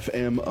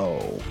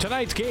FMO.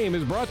 Tonight's game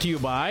is brought to you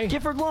by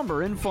Gifford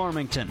Lumber in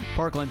Farmington,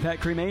 Parkland Pet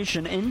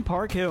Cremation in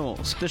Park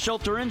Hills, The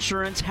Shelter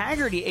Insurance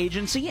Haggerty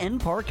Agency in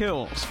Park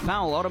Hills,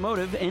 Powell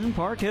Automotive in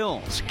Park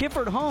Hills,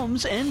 Gifford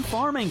Homes in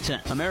Farmington,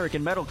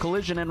 American Metal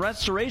Collision and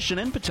Restoration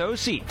in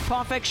Potosi,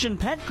 Pawfection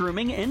Pet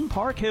Grooming in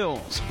Park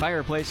Hills,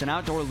 Fireplace and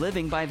Outdoor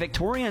Living by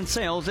Victorian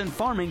Sales in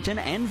Farmington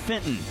and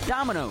Fenton,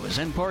 Domino's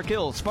in Park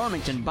Hills,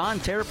 Farmington, Bonne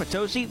Terre,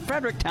 Potosi,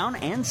 Fredericktown,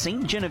 and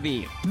St.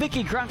 Genevieve,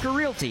 Vicky Crocker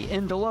Realty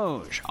in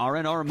Deloge,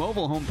 R&R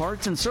Mobile Home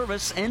Parts and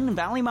Service in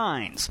Valley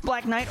Mines,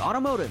 Black Knight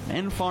Automotive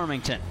in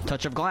Farmington,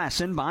 Touch of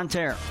Glass in Bonne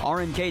Terre,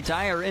 R&K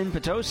Tire in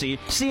Potosi,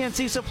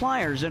 CNC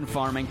Suppliers in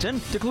Farmington,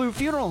 DeClue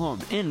Funeral Home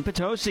in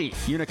Potosi,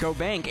 Unico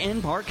Bank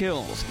in Park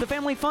Hills, the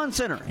Family Fun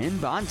Center in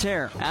Bonne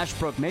Terre,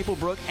 Ashbrook,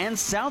 Maplebrook, and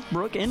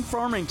Southbrook in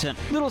Farmington,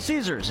 Little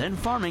Caesars in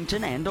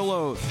Farmington and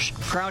Deloge,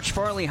 Crouch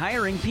Farley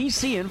Hiring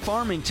PC in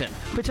Farmington,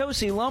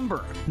 Potosi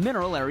Lumber,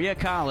 Mineral Area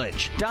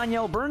College,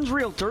 Danielle Burns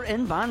Realtor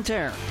in Bonne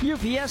Terre,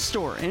 UPS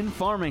Store in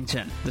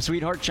Farmington, the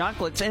Sweetheart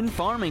Chocolates in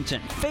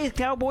Farmington, Faith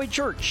Cowboy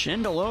Church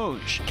in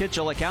Deloge,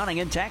 Kitchell Accounting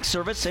and Tax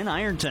Service in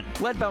Ironton,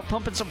 Leadbelt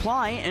Pump and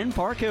Supply in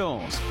Park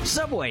Hills,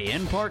 Subway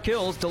in Park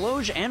Hills,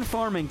 Deloge, and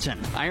Farmington,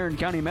 Iron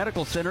County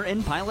Medical Center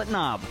in Pilot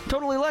Knob,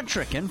 Total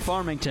Electric in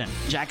Farmington,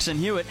 Jackson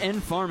Hewitt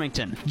in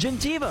Farmington,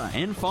 Gentiva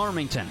in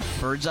Farmington,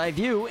 Bird's Eye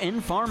View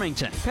in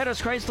Farmington,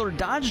 Pettis Chrysler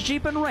Dodge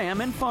Jeep and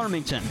Ram in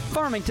Farmington,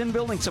 Farmington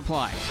Building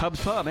Supply,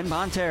 Hub's Pub in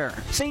Bonne Terre,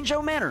 St.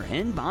 Joe Manor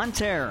in Bonne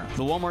Terre,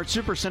 the Walmart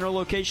Supercenter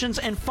locations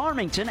in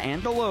Farmington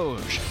and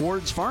Deloge,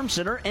 Ward's Farm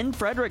Center in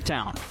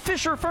Fredericktown,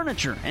 Fisher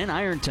Furniture in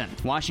Ironton,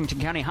 Washington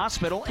County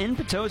Hospital in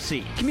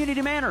Potosi,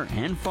 Community Manor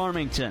in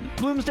Farmington,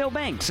 Bloomsdale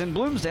Banks in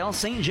Bloomsdale,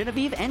 St.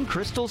 Genevieve, and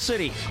Crystal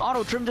City,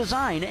 Auto Trim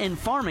Design in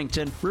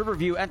Farmington,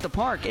 Riverview at the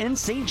Park in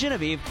St.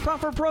 Genevieve,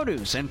 Proper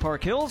Produce in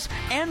Park Hills,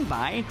 and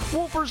by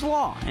Wolfer's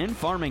Law in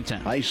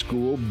Farmington. High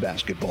school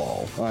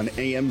basketball on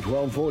AM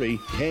 1240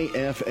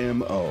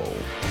 KFMO.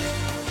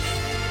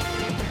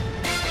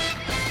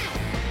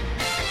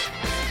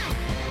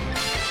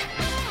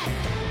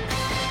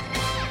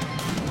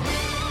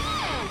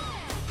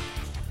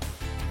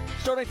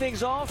 Starting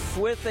things off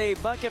with a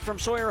bucket from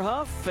Sawyer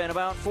Huff, and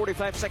about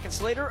 45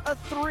 seconds later, a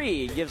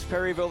three gives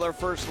Perryville their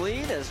first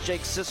lead as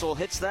Jake Sissel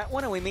hits that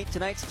one, and we meet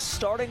tonight's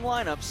starting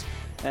lineups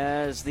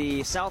as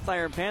the South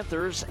Iron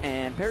Panthers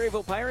and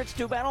Perryville Pirates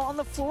do battle on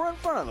the floor in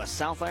front of us.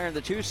 South Iron, the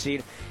 2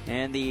 seed,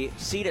 and the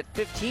seed at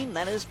 15,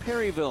 that is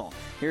Perryville.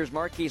 Here's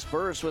Marquise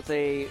Burris with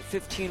a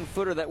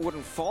 15-footer that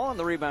wouldn't fall, and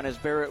the rebound is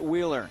Barrett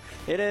Wheeler.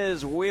 It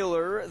is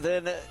Wheeler,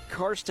 then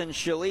Karsten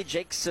Schilly,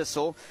 Jake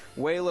Sissel,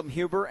 Whalem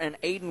Huber,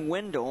 and Aiden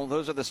Wendell.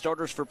 Those are the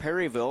starters for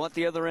Perryville. At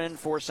the other end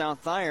for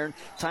South Iron,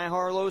 Ty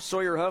Harlow,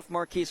 Sawyer Huff,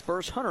 Marquise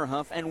Burris, Hunter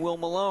Huff, and Will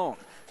Malone.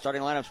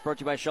 Starting lineups brought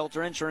to you by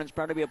Shelter Insurance,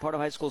 proud to be a part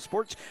of high school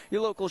sports.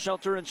 Your local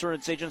Shelter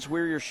Insurance agents,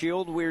 we're your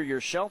shield, we're your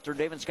shelter.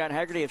 Dave and Scott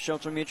Haggerty of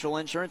Shelter Mutual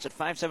Insurance at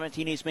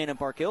 517 East Main in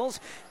Park Hills,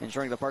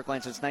 insuring the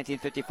Parkland since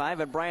 1955.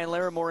 And Brian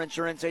Larimore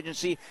Insurance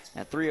Agency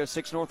at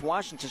 306 North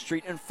Washington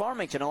Street in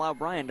Farmington. Allow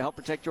Brian to help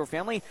protect your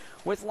family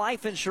with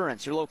life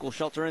insurance. Your local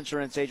Shelter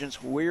Insurance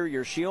agents, we're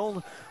your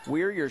shield,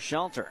 we're your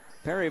shelter.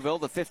 Perryville,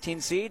 the 15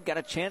 seed, got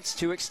a chance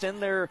to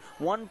extend their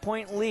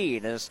 1-point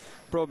lead as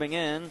probing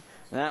in.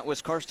 That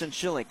was Karsten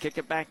Schilly. Kick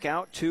it back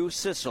out to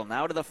Sissel.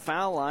 Now to the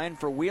foul line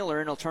for Wheeler,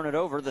 and he'll turn it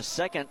over. The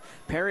second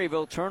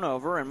Perryville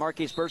turnover, and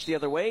Marquise Burst the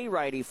other way.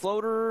 Righty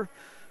floater.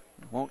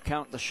 Won't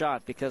count the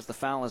shot because the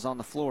foul is on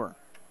the floor.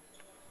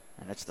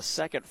 And it's the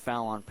second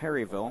foul on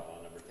Perryville.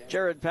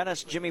 Jared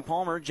Pettis, Jimmy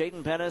Palmer,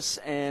 Jaden Pettis,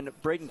 and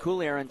Braden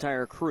Cooley, our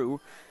entire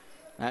crew.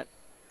 That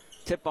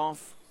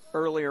tip-off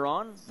earlier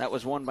on, that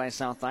was won by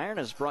South Iron,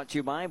 is brought to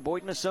you by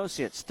Boyden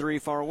Associates. 3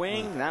 far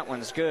wing, that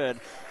one's good.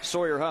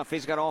 Sawyer Huff,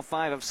 he's got all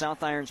 5 of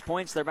South Iron's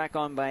points. They're back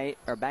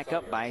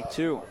up by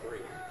 2.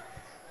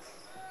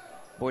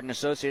 Boyden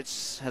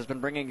Associates has been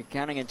bringing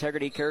accounting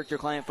integrity, character,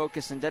 client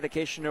focus, and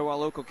dedication to our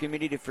local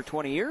community for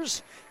 20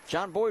 years.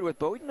 John Boyd with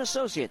Boyden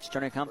Associates,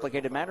 turning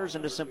complicated matters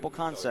into simple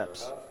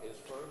concepts.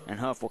 And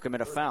Huff will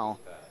commit a foul,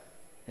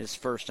 his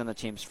first and the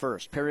team's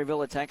first.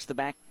 Perryville attacks the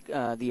basket,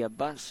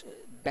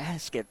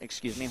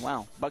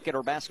 Wow, bucket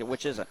or basket,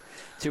 which is it?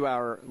 To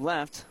our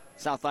left,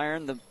 South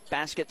Iron, the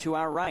basket to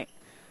our right.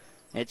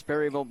 It's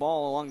Perryville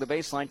ball along the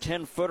baseline.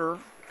 10-footer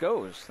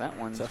goes. That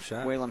one's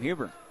Whalem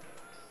Huber.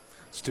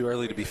 It's too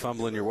early to be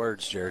fumbling your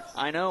words, Jared.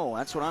 I know.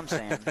 That's what I'm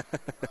saying.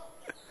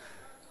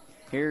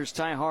 Here's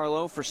Ty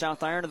Harlow for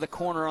South Iron to the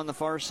corner on the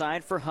far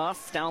side for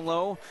Huff. Down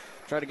low.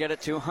 Try to get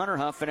it to Hunter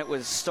Huff, and it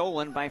was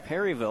stolen by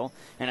Perryville.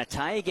 And a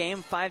tie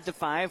game,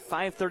 5-5,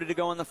 5:30 to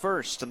go in the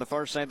first. On the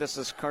far side, this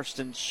is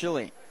Karsten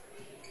Schilly.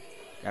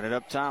 Got it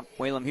up top.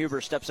 Whalem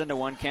Huber steps into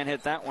one, can't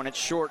hit that one. It's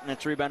short, and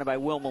it's rebounded by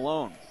Will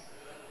Malone.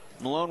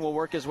 Malone will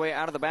work his way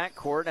out of the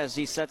backcourt as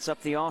he sets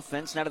up the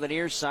offense. Now to the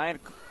near side.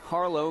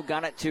 Harlow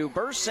got it to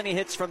Burst, and he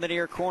hits from the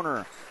near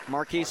corner.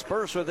 Marquise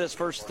Burst with his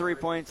first 3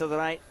 points of the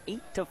night.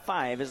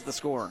 8-5 is the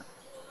score.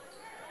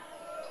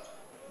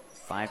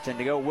 5:10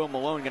 to go. Will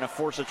Malone going to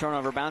force a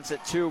turnover. Bounce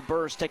it to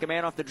Burst. Take a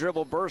man off the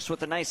dribble. Burst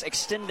with a nice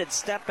extended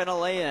step and a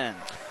lay-in.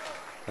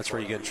 That's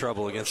where you get in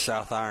trouble against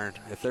South Iron.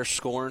 If they're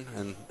scoring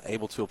and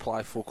able to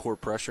apply full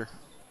court pressure,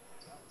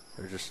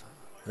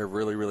 they're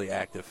really, really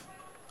active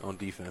on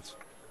defense.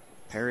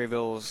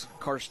 Perryville's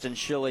Karsten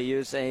Schille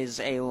uses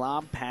a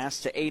lob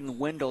pass to Aiden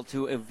Wendell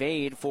to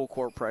evade full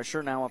court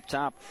pressure. Now up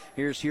top,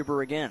 here's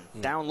Huber again.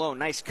 Down low,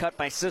 nice cut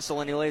by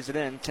Sissel, and he lays it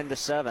in.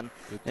 10-7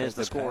 is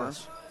the score.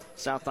 Pass.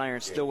 South Iron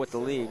still with the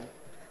lead.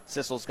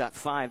 Sissel's got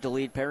 5 to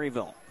lead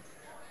Perryville.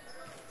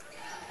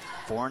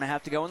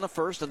 4.5 to go in the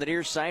first, and the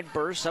near side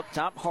bursts up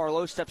top.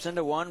 Harlow steps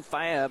into one,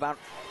 about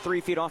 3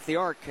 feet off the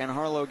arc, and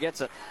Harlow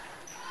gets it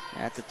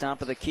at the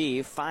top of the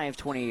key.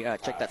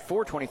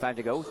 4:25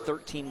 to go,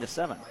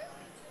 13-7.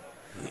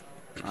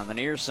 On the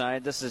near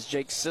side, this is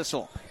Jake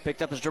Sissel.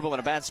 Picked up his dribble in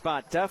a bad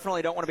spot.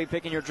 Definitely don't want to be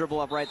picking your dribble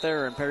up right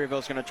there, and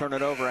Perryville's going to turn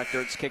it over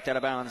after it's kicked out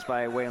of bounds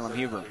by Whalum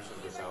Huber.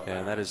 Yeah,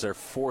 and that is their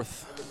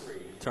 4th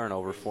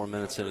turnover 4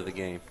 minutes into the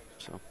game.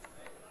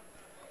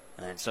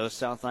 And so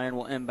South Iron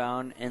will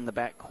inbound in the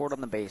backcourt on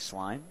the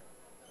baseline.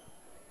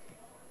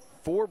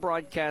 4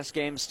 broadcast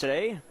games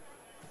today.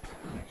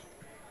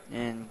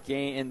 And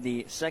in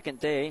the second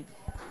day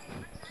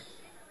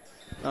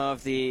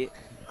of the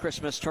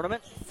Christmas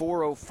tournament.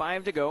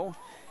 4:05 to go.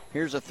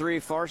 Here's a 3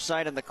 far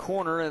side in the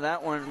corner.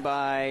 That one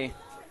by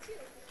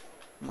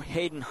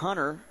Hayden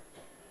Hunter.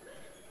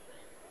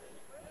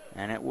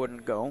 And it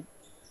wouldn't go.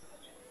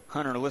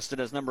 Hunter listed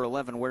as number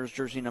 11, wears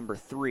jersey number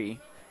 3.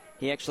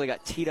 He actually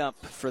got teed up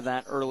for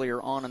that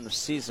earlier on in the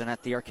season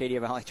at the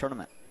Arcadia Valley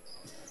Tournament.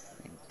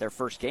 Their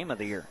first game of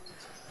the year.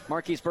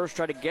 Marquise Burst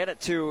tried to get it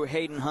to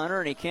Hayden Hunter,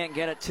 and he can't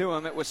get it to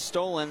him. It was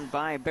stolen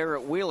by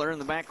Barrett Wheeler. In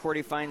the backcourt,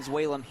 he finds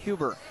Whalum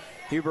Huber.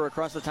 Huber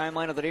across the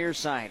timeline of the near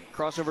side.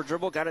 Crossover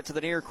dribble, got it to the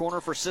near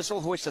corner for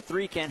Sissel. Hoists a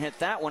 3, can't hit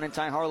that one, and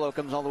Ty Harlow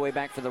comes all the way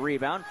back for the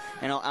rebound,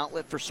 and an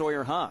outlet for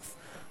Sawyer Huff.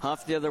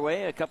 Huff the other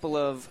way, a couple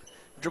of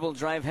dribble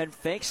drive head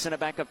fakes, send it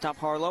back up top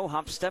Harlow.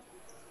 Hop step,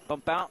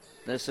 bump out.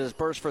 This is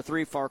Burst for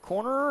 3, far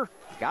corner.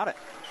 Got it.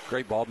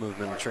 Great ball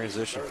movement in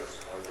transition.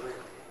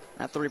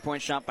 That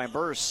 3-point shot by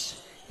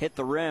Burst hit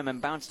the rim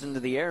and bounced into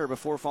the air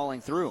before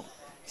falling through.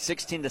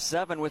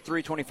 16-7 with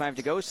 3:25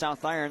 to go.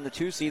 South Iron, the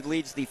 2 seed,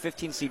 leads the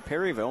 15 seed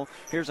Perryville.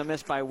 Here's a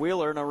miss by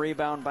Wheeler and a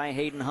rebound by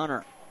Hayden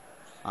Hunter.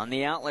 On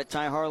the outlet,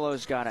 Ty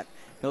Harlow's got it.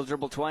 He'll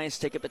dribble twice,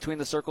 take it between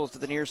the circles to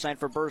the near side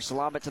for Burst,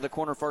 lob it to the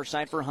corner far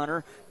side for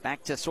Hunter.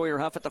 Back to Sawyer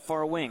Huff at the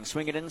far wing.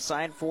 Swing it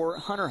inside for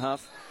Hunter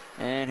Huff,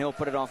 and he'll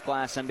put it off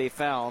glass and be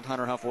fouled.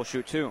 Hunter Huff will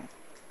shoot 2.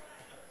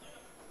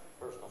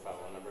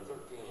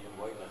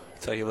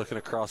 Tell you, looking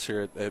across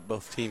here at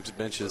both teams'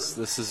 benches,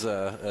 this is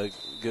a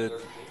good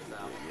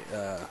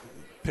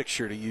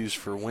picture to use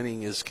for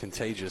winning is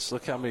contagious.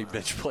 Look how many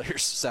bench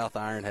players South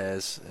Iron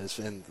has. It's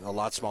in a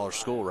lot smaller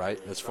school,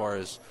 right, as far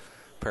as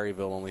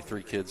Perryville, only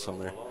 3 kids on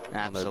their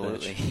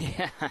Absolutely. bench.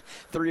 Yeah.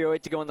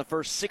 3:08 to go in the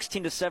first.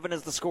 16-7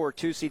 is the score.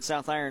 2 seed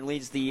South Iron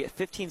leads the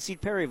 15 seed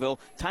Perryville.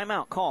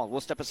 Timeout called. We'll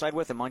step aside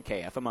with him on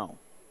KFMO.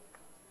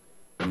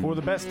 For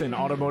the best in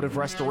automotive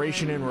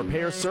restoration and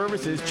repair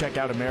services, check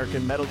out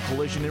American Metal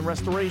Collision and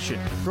Restoration.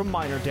 From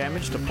minor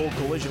damage to full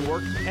collision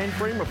work and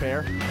frame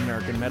repair,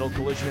 American Metal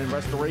Collision and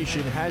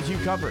Restoration has you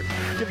covered.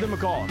 Give them a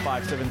call at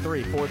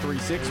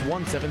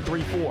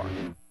 573-436-1734.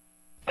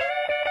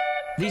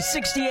 The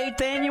 68th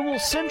Annual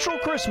Central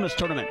Christmas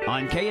Tournament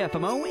on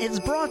KFMO is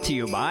brought to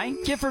you by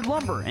Gifford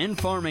Lumber in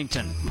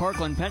Farmington,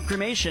 Parkland Pet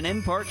Cremation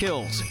in Park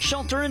Hills,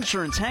 Shelter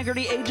Insurance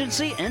Haggerty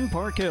Agency in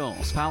Park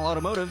Hills, Powell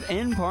Automotive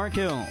in Park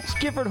Hills,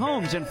 Gifford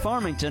Homes in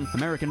Farmington,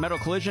 American Metal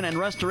Collision and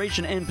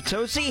Restoration in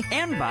Potosi,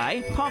 and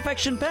by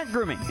Perfection Pet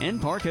Grooming in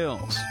Park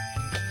Hills.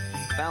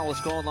 Foul was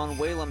called on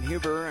Whalum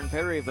Huber and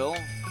Perryville.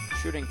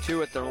 Shooting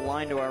 2 at the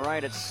line to our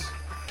right, it's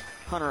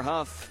Hunter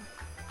Huff.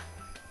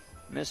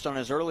 Missed on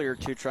his earlier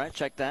 2 try.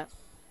 Check that.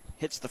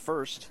 Hits the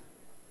first.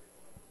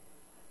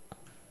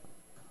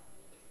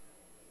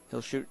 He'll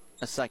shoot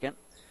a second.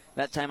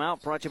 That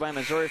timeout brought to you by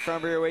Missouri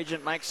Farm Bureau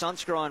agent Mike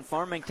Sunskro in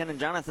Farmington and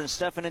Jonathan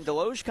Steffen in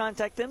Deloge.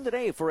 Contact them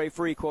today for a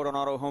free quote on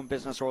auto, home,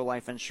 business, or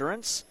life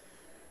insurance.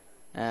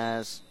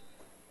 As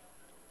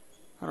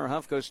Hunter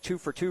Huff goes 2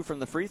 for 2 from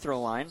the free throw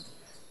line.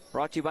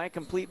 Brought to you by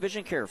Complete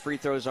Vision Care. Free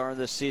throws are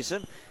this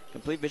season.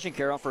 Complete Vision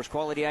Care offers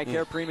quality eye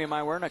care, premium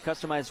eyewear, and a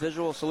customized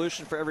visual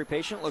solution for every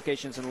patient.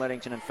 Locations in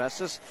Leadington and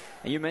Festus.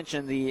 And you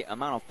mentioned the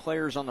amount of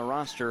players on the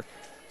roster.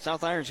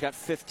 South Iron's got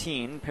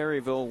 15.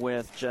 Perryville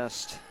with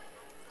just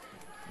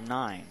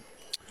 9.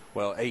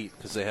 Well, 8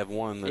 because they have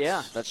one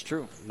that's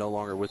true. No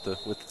longer with the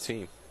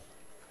team.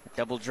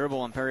 Double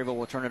dribble, and Perryville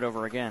will turn it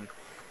over again.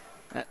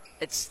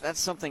 That's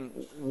something,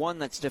 one,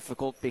 that's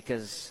difficult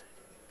because,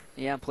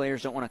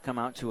 players don't want to come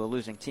out to a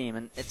losing team.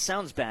 And it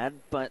sounds bad,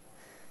 but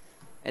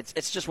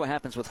it's just what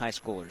happens with high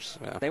schoolers.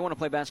 Yeah. They want to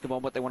play basketball,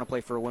 but they want to play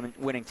for a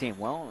winning team.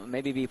 Well,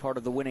 maybe be part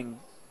of the winning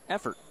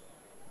effort,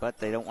 but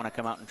they don't want to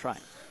come out and try.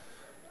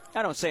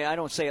 I don't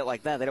say it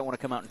like that. They don't want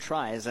to come out and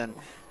try, as in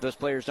those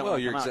players don't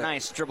want to come out.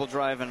 Nice dribble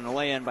drive and a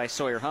lay-in by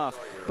Sawyer Huff.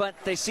 But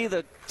they see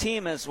the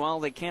team as, well,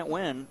 they can't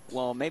win.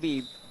 Well,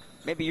 maybe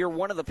you're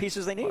one of the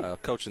pieces they need.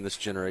 Coaching this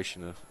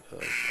generation of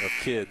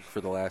kid for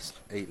the last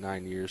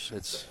 8-9 years,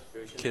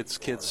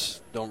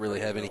 Kids don't really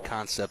have any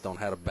concept on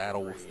how to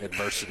battle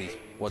adversity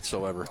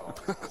whatsoever.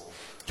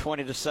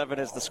 20-7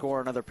 is the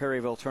score. Another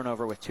Perryville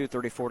turnover with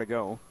 2:34 to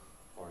go.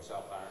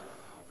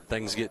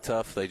 Things get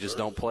tough, they just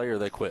don't play or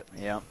they quit.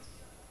 Yeah.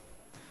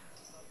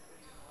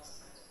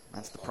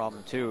 That's the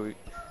problem, too.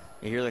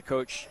 You hear the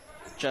coach,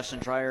 Justin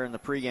Dreyer, in the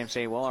pregame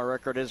say, well, our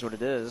record is what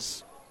it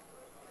is.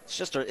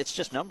 It's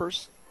just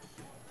numbers.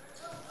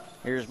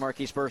 Here's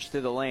Marquise Burst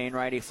through the lane.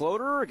 Righty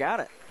floater. Got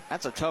it.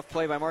 That's a tough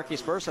play by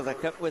Marquise Burst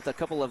with a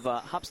couple of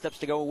hop steps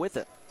to go with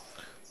it.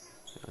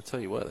 I'll tell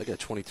you what, they got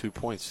 22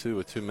 points, too,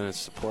 with 2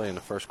 minutes to play in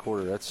the first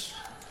quarter. That's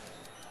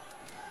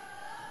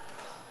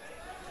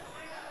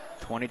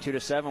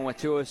 22-7 with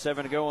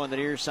 2:07 to go on the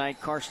near side.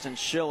 Karsten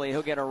Schilly,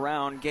 he'll get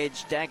around.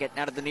 Gage Daggett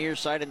out of the near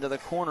side into the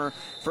corner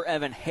for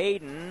Evan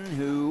Hayden,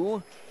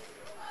 who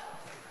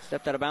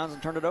stepped out of bounds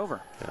and turned it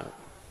over. Yeah.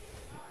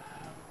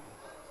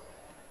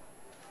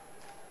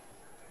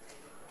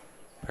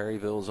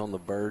 Perryville is on the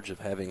verge of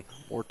having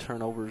more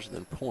turnovers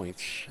than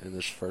points in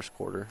this first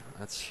quarter.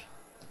 That's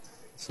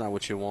not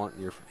what you want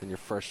in your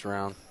first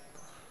round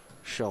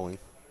showing.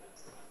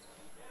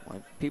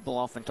 Well, people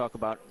often talk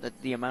about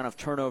the amount of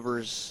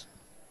turnovers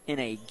in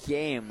a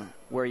game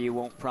where you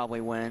won't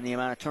probably win, the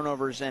amount of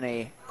turnovers in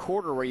a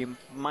quarter where you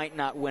might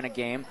not win a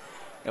game.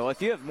 Well,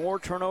 if you have more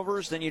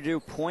turnovers than you do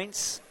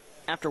points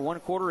after one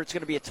quarter, it's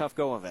going to be a tough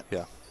go of it.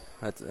 Yeah,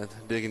 that's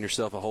digging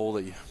yourself a hole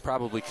that you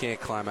probably can't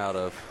climb out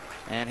of.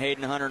 And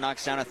Hayden Hunter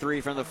knocks down a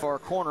three from the far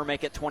corner,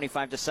 make it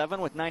 25-7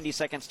 with 90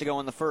 seconds to go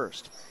in the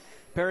first.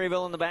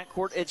 Perryville in the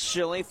backcourt, it's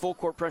Schilly. Full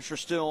court pressure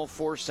still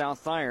for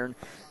South Iron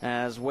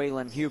as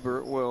Waylon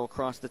Huber will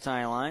cross the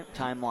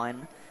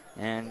timeline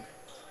and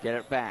get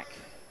it back.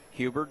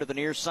 Huber to the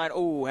near side.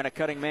 Oh, had a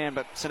cutting man,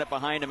 but sent it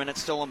behind him, and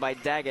it's stolen by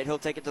Daggett. He'll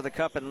take it to the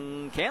cup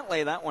and can't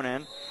lay that one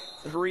in.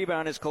 The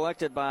rebound is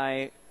collected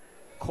by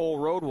Cole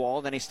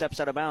Rodwall. Then he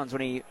steps out of bounds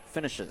when he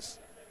finishes.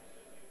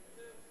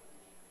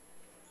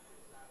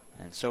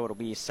 And so it'll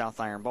be South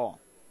Iron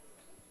ball.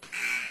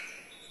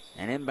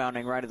 And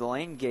inbounding right of the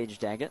lane, Gage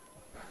Daggett.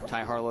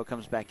 Ty Harlow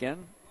comes back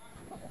in.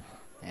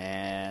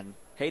 And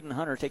Hayden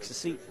Hunter takes a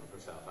seat.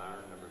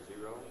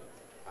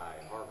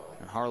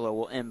 And Harlow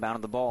will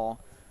inbound the ball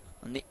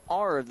on the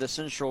R of the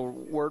central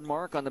word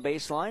mark on the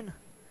baseline.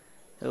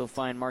 He'll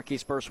find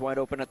Marquise Burst wide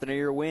open at the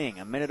near wing.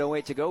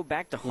 1:08 to go.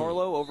 Back to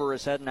Harlow, over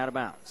his head and out of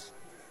bounds.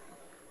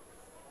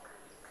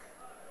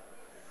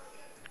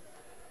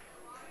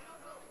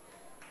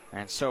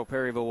 And so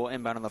Perryville will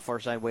inbound on the far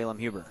side, Waylon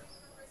Huber.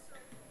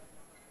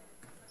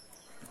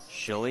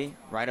 Schilly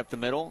right up the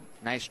middle.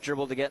 Nice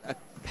dribble to get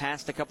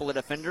past a couple of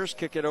defenders.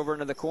 Kick it over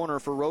into the corner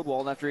for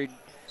Rodwald after he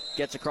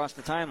gets across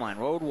the timeline.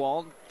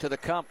 Rodwald to the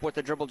cup with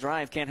the dribble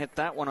drive. Can't hit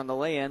that one on the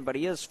lay-in, but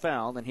he is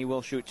fouled, and he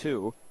will shoot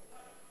two.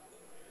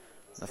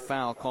 The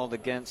foul called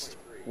against,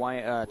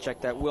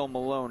 check that, Will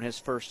Malone, his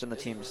first and the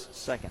team's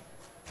second.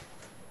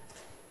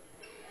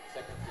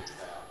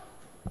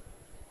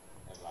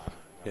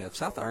 Yeah, if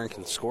South Iron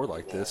can score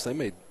like this, they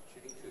may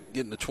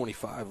getting to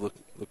 25 look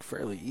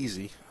fairly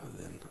easy.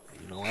 Then,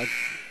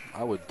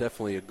 I would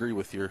definitely agree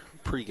with your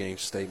pregame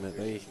statement.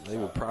 They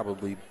would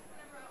probably,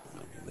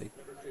 they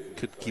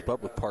could keep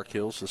up with Park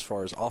Hills as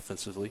far as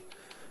offensively,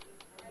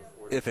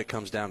 if it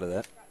comes down to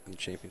that in the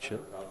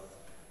championship.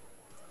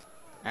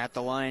 At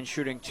the line,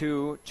 shooting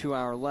 2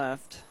 hour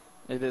left.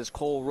 It is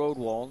Cole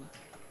Rodwald.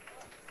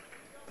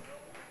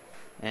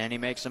 And he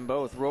makes them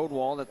both.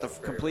 Rodwald at the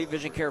complete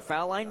vision care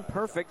foul line.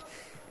 Perfect.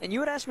 And you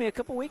had asked me a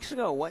couple weeks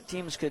ago what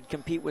teams could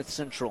compete with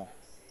Central.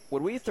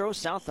 Would we throw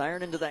South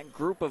Iron into that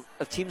group of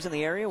teams in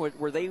the area? Would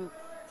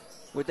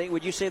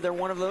you say they're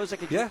one of those that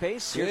could keep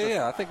pace?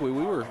 Yeah. I think we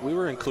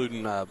were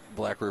including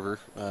Black River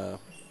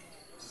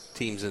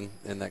teams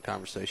in that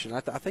conversation. I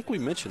think we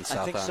mentioned South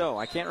Iron. I think so.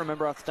 I can't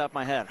remember off the top of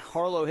my head.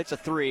 Harlow hits a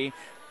three.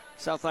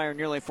 South Iron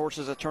nearly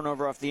forces a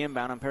turnover off the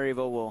inbound, and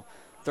Perryville will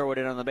throw it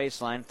in on the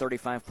baseline.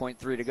 35.3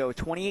 to go.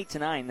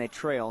 28-9, they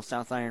trail.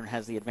 South Iron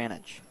has the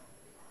advantage.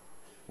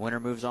 Winner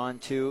moves on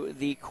to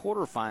the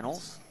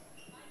quarterfinals.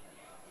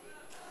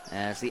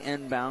 As the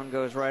inbound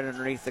goes right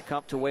underneath the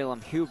cup to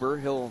Waylon Huber.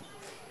 He'll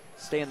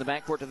stay in the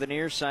backcourt to the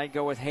near side,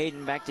 go with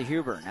Hayden back to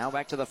Huber. Now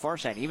back to the far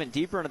side, even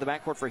deeper into the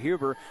backcourt for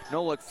Huber.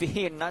 No look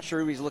feed, not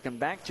sure who he's looking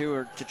back to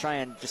or to try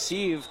and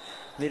deceive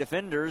the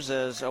defenders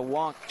as a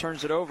walk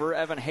turns it over.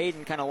 Evan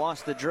Hayden kind of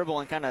lost the dribble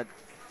and kind of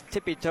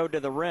tippy-toed to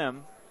the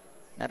rim.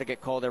 That'll get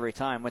called every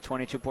time with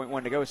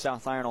 22.1 to go.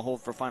 South Iron will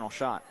hold for final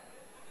shot.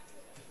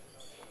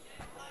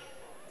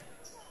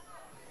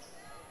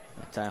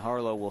 Ty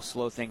Harlow will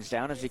slow things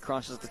down as he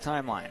crosses the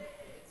timeline.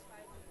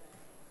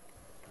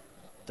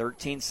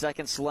 13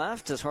 seconds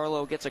left as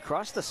Harlow gets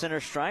across the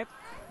center stripe.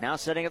 Now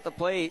setting up the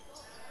plate.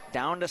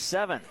 Down to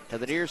 7 to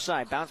the near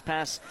side. Bounce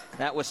pass.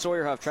 That was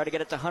Sawyer Huff. Try to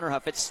get it to Hunter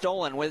Huff. It's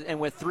stolen.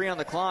 With 3 on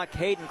the clock,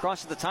 Hayden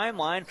crosses the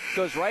timeline.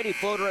 Goes righty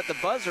floater at the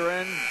buzzer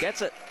and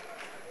gets it.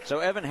 So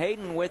Evan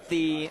Hayden with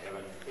the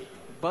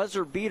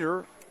buzzer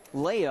beater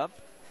layup.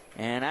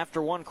 And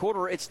after one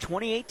quarter, it's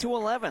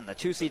 28-11. The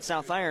 2-seed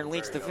South Iron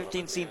leads the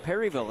 15-seed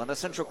Perryville in the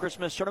Central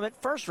Christmas Tournament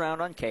first round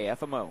on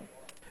KFMO.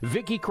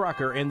 Vicki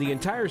Crocker and the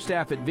entire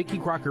staff at Vicki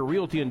Crocker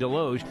Realty in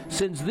Deloge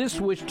sends this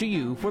wish to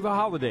you for the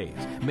holidays.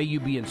 May you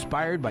be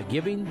inspired by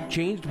giving,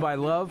 changed by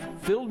love,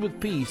 filled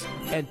with peace,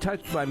 and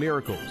touched by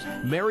miracles.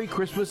 Merry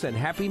Christmas and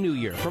Happy New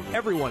Year from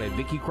everyone at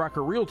Vicki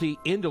Crocker Realty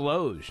in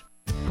Deloge.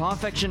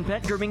 Pawfection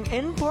Pet Grooming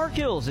in Park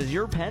Hills is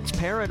your pet's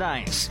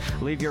paradise.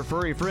 Leave your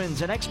furry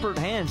friends in expert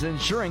hands,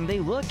 ensuring they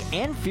look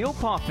and feel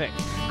perfect.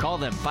 Call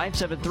them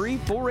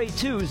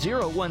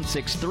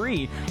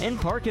 573-482-0163 in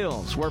Park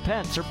Hills, where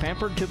pets are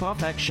pampered to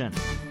perfection.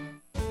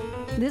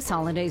 This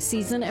holiday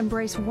season,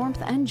 embrace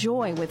warmth and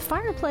joy with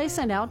Fireplace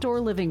and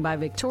Outdoor Living by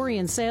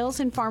Victorian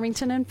Sales in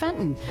Farmington and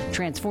Fenton.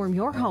 Transform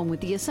your home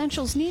with the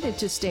essentials needed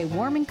to stay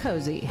warm and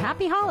cozy.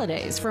 Happy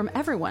holidays from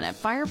everyone at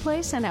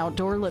Fireplace and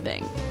Outdoor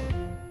Living.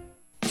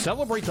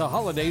 Celebrate the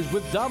holidays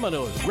with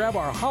Domino's. Grab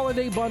our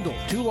holiday bundle.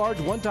 2 large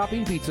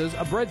one-topping pizzas,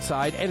 a bread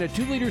side, and a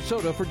 2-liter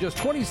soda for just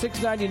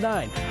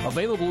 $26.99.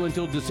 Available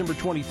until December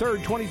 23rd,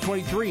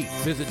 2023.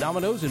 Visit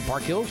Domino's in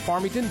Park Hills,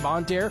 Farmington,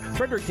 Bonne Terre,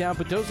 Fredericktown,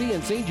 Potosi,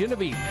 and St.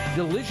 Genevieve.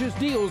 Delicious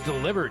deals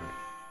delivered.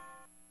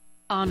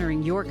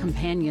 Honoring your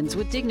companions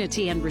with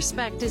dignity and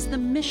respect is the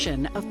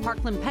mission of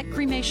Parkland Pet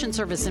Cremation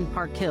Service in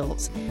Park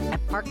Hills. At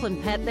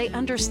Parkland Pet, they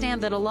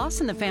understand that a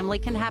loss in the family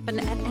can happen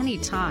at any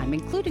time,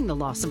 including the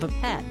loss of a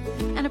pet.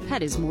 And a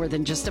pet is more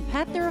than just a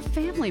pet, they're a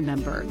family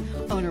member.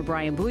 Owner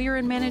Brian Booyer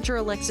and manager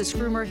Alexis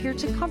Groomer here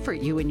to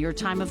comfort you in your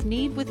time of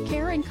need with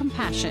care and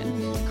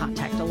compassion.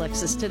 Contact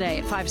Alexis today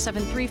at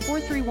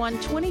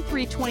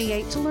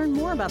 573-431-2328 to learn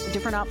more about the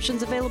different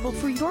options available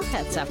for your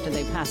pets after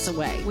they pass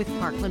away with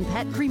Parkland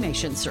Pet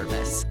Cremation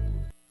Service.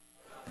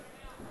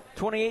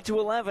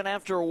 28-11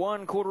 after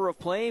 1 quarter of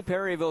play.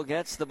 Perryville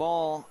gets the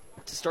ball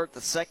to start the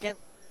second.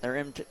 Their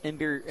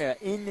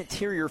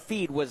interior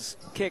feed was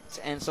kicked,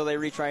 and so they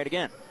retry it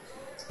again.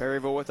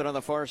 Perryville with it on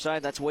the far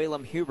side. That's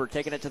Waylon Huber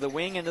taking it to the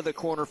wing into the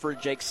corner for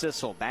Jake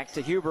Sissel. Back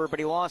to Huber, but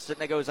he lost it,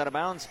 and it goes out of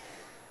bounds.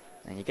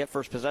 And you get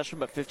first possession,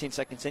 but 15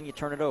 seconds in, you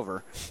turn it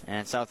over,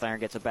 and South Iron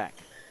gets it back.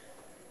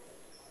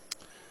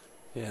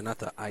 Yeah, not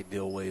the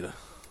ideal way to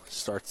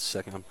start the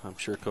second. I'm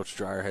sure Coach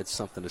Dreyer had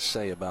something to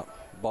say about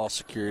ball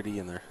security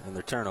and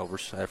their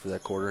turnovers after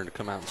that quarter, and to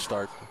come out and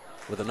start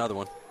with another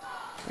one.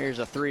 Here's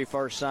a 3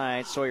 far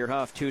side. Sawyer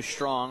Huff too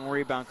strong.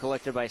 Rebound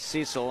collected by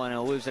Cecil, and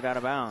he'll lose it out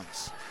of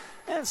bounds.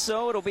 And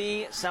so it'll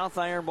be South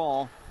Iron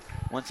ball.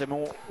 Once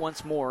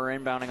more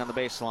inbounding on the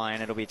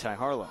baseline, it'll be Ty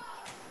Harlow.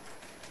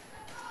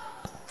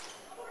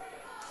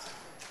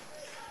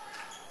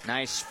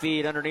 Nice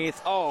feed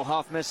underneath. Oh,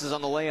 Huff misses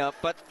on the layup,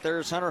 but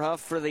there's Hunter Huff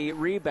for the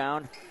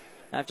rebound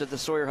after the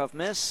Sawyer Huff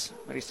miss,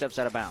 but he steps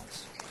out of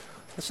bounds.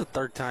 That's the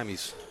third time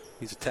he's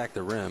attacked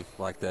the rim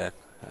like that.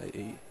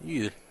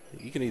 You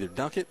can either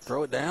dunk it,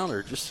 throw it down,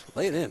 or just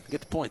lay it in,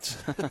 get the points.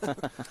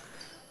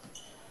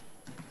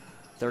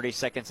 30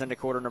 seconds into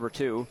quarter number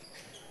 2.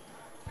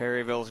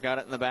 Perryville's got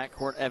it in the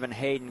backcourt. Evan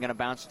Hayden going to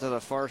bounce it to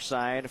the far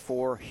side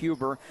for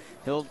Huber.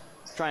 He'll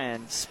try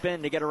and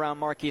spin to get around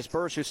Marquise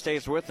Burst, who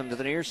stays with him to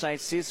the near side.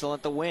 Cecil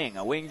at the wing.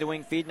 A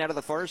wing-to-wing feeding out of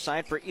the far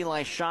side for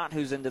Eli Schott,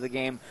 who's into the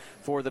game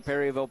for the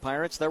Perryville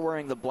Pirates. They're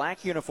wearing the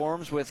black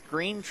uniforms with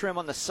green trim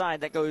on the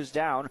side that goes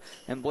down,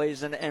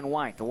 emblazoned in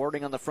white. The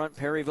wording on the front,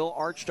 Perryville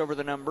arched over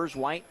the numbers,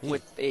 white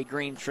with a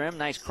green trim.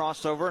 Nice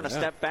crossover and a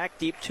step back,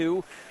 deep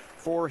 2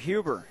 for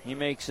Huber. He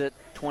makes it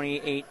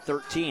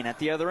 28-13. At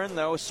the other end,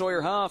 though,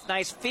 Sawyer Huff.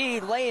 Nice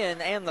feed,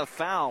 lay-in, and the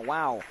foul.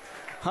 Wow.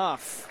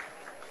 Huff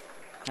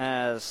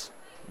has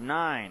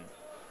 9.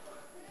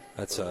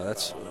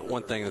 That's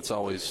one thing that's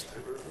always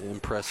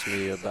impressed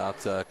me about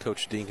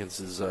Coach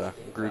Dinkins'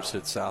 groups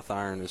at South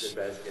Iron is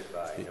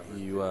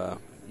you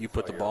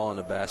put the ball in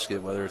the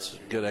basket, whether it's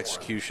good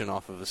execution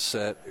off of a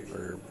set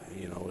or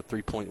a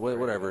 3-point,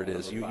 whatever it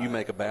is. You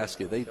make a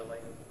basket.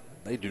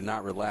 They do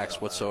not relax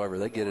whatsoever.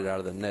 They get it out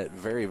of the net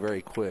very,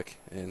 very quick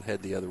and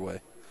head the other way.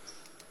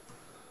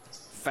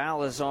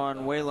 Foul is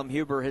on Waylon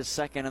Huber, his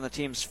second and the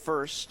team's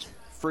first.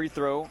 Free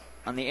throw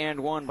on the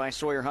and one by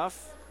Sawyer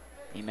Huff.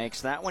 He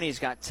makes that one. He's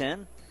got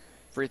 10.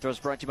 Free throws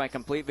brought to you by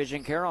Complete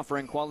Vision Care,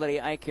 offering quality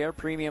eye care,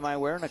 premium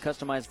eyewear, and a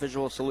customized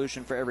visual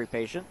solution for every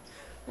patient.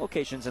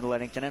 Locations in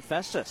Leadington and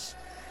Festus.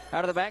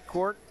 Out of the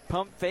backcourt,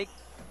 pump fake.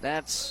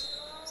 That's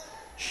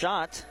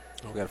Schott.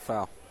 We got a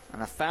foul.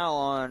 And a foul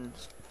on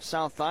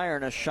South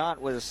Iron. A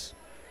shot was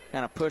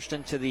kind of pushed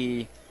into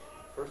the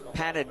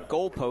padded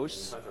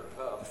goalposts.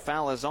 The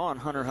foul is on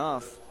Hunter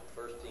Huff.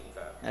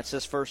 That's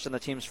his first and the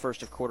team's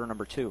first of quarter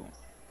number 2.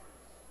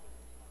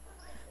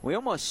 We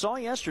almost saw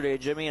yesterday,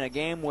 Jimmy, in a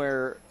game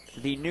where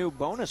the new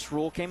bonus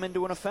rule came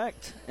into an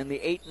effect. In the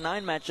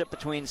 8-9 matchup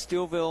between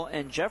Steelville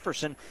and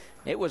Jefferson,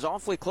 it was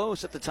awfully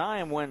close at the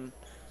time when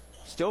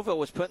Steelville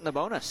was put in the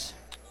bonus.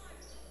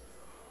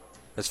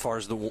 As far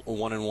as the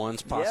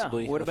 1-and-1s,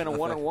 possibly? Yeah, would have been a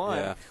 1-and-1.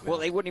 Yeah. Well,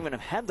 they wouldn't even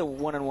have had the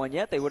 1-and-1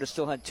 yet. They would have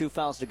still had 2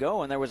 fouls to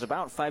go, and there was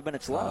about 5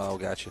 minutes left. Oh,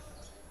 gotcha.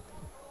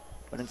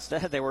 But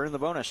instead, they were in the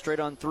bonus.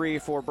 Straight on 3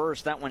 for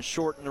Burst. That one's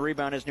short, and the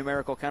rebound, his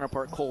numerical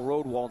counterpart, Cole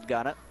Rodewald,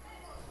 got it.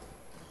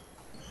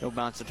 He'll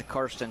bounce it to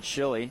Karsten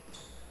Schilly.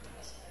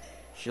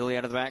 Schilly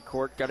out of the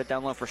backcourt, got it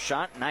down low for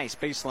Schott. Nice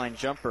baseline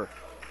jumper.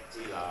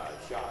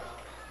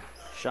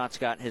 Schott's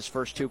got his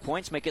first 2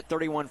 points, make it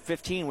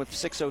 31-15 with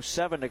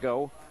 6:07 to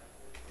go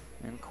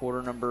in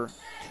quarter number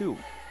 2.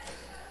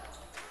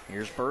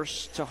 Here's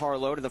Burst to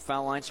Harlow to the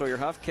foul line. Sawyer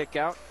Huff kick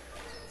out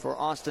for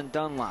Austin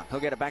Dunlop.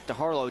 He'll get it back to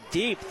Harlow.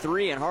 Deep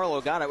three, and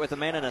Harlow got it with a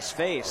man in his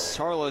face.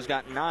 Harlow's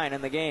got 9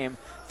 in the game,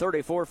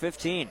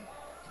 34-15.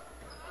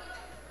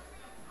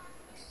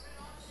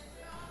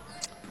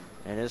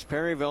 It is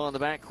Perryville in the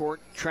backcourt,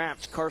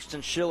 trapped.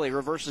 Karsten Schilly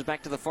reverses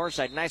back to the far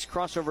side. Nice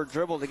crossover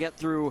dribble to get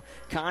through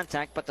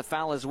contact, but the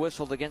foul is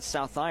whistled against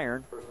South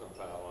Iron.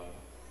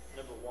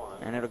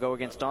 And it'll go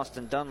against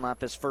Austin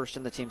Dunlop, his first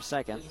and the team's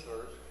second.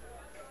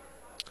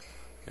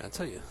 Yeah, I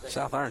tell you,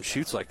 South Iron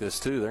shoots like this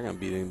too. They're going to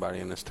beat anybody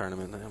in this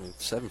tournament. I mean,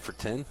 7 for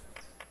 10.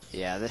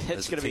 Yeah,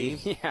 it's going to be.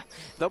 Yeah,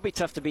 they'll be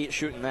tough to beat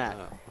shooting that.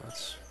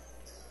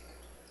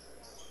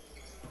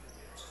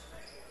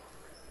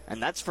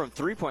 And that's from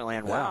three-point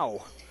land. Yeah.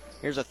 Wow.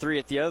 Here's a three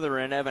at the other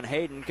end. Evan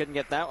Hayden couldn't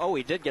get that. Oh,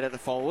 he did get it to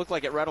fall. Looked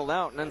like it rattled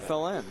out and then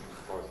fell in.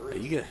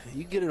 You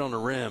get it on the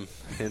rim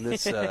in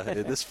this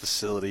in this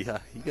facility.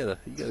 You got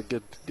a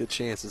good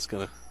chance it's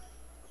going to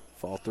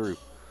fall through.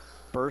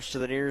 Burst to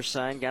the near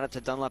side, got it to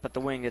Dunlap at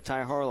the wing to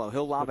Ty Harlow.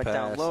 He'll lob it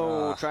down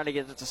low, trying to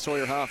get it to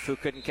Sawyer Huff, who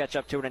couldn't catch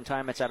up to it in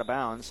time. It's out of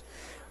bounds.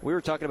 We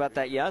were talking about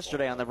that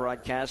yesterday on the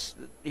broadcast.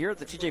 Here at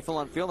the TJ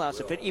Fillon Fieldhouse,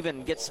 if it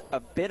even gets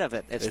a bit of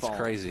it, it's falling.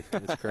 Crazy.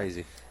 It's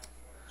crazy.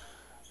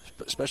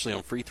 Especially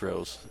on free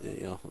throws.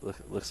 You know,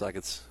 looks like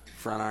it's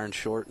front iron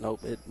short.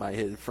 Nope, it might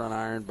hit front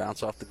iron,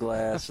 bounce off the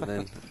glass, and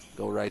then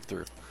go right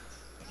through.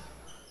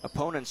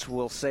 Opponents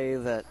will say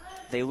that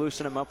they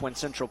loosen them up when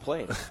Central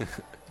played.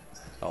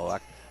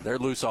 They're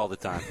loose all the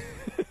time.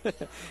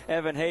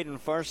 Evan Hayden,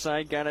 far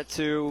side, got it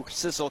to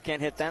Sissel.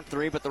 Can't hit that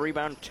three, but the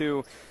rebound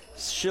to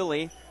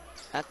Schilly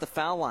at the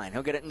foul line.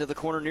 He'll get it into the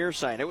corner near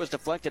side. It was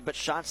deflected, but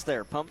shots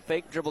there. Pump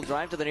fake, dribble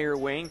drive to the near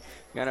wing.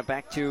 Got it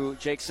back to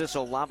Jake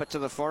Sissel. Lob it to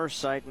the far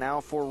side now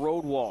for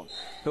Rodewald.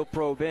 He'll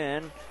probe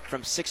in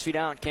from 6 feet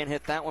out. Can't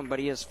hit that one, but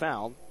he is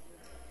fouled.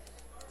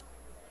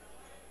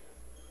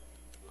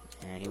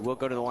 And he will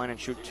go to the line and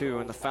shoot 2,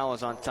 and the foul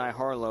is on Ty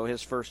Harlow,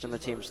 his first and the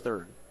team's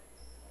third.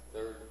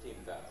 Third team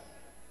foul.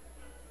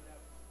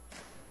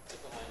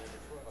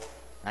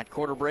 At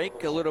quarter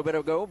break, a little bit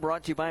ago,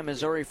 brought to you by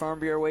Missouri Farm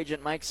Bureau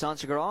agent Mike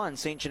Sansegraw on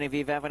St.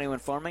 Genevieve Avenue in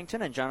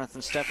Farmington and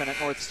Jonathan Steffen at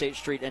North State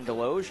Street in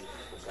Deloge.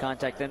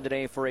 Contact them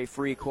today for a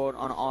free quote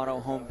on auto,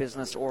 home,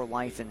 business, or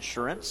life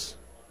insurance.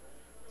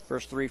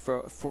 First free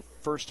throw for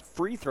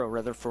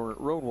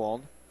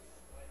Rodewald.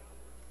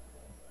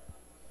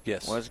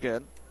 Yes. Was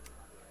good.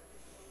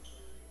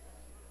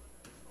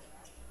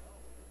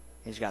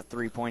 He's got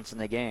 3 points in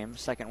the game.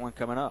 Second one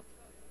coming up.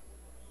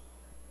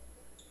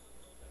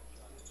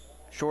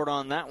 Short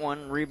on that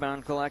one.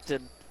 Rebound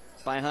collected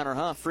by Hunter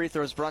Huff. Free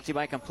throws brought to you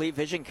by Complete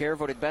Vision Care.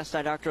 Voted best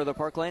eye doctor of the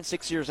Parkland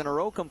 6 years in a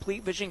row.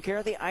 Complete Vision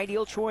Care, the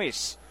ideal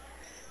choice.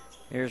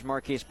 Here's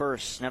Marquise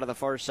Burst. Now to the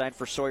far side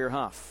for Sawyer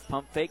Huff.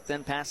 Pump fake,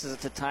 then passes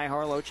it to Ty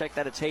Harlow. Check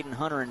that, it's Hayden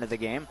Hunter into the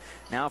game.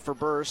 Now for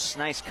Burst.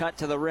 Nice cut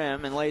to the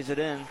rim and lays it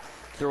in.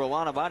 Threw a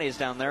lot of bodies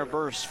down there.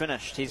 Burst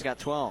finished. He's got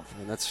 12.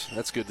 And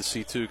that's good to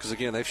see, too, because,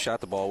 again, they've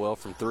shot the ball well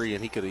from 3,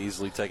 and he could have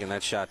easily taken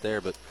that shot there,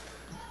 but,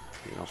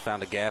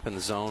 found a gap in the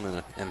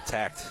zone and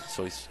attacked.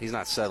 So he's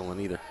not settling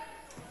either.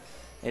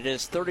 It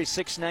is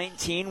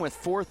 36-19 with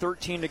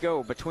 4:13 to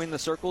go. Between the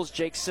circles,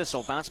 Jake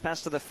Sissel. Bounce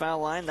pass to the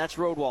foul line. That's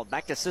Rodewald.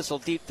 Back to Sissel.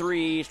 Deep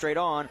three, straight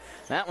on.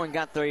 That one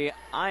got the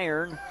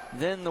iron,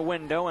 then the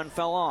window, and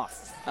fell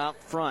off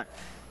out front.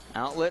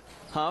 Outlet,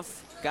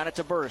 Huff. Got it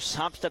to Burst.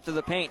 Hop step to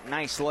the paint.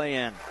 Nice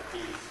lay-in.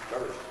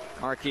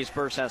 Marquise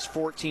Burst has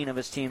 14 of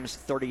his team's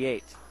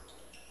 38.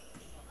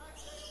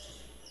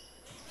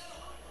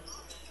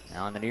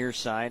 Now on the near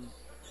side,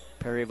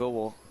 Perryville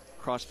will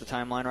cross the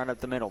timeline right up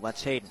the middle.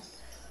 That's Hayden.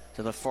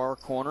 To the far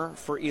corner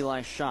for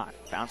Eli Schott.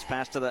 Bounce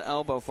pass to the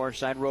elbow, far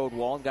side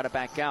Rodewald. Got it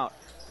back out.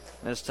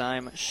 This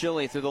time,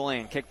 Schilly through the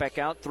lane. Kick back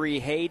out. 3,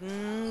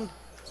 Hayden.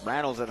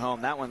 Rattles it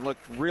home. That one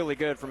looked really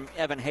good from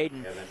Evan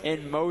Hayden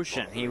in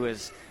motion. He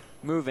was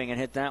moving and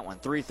hit that one.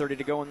 3:30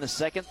 to go in the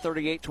second,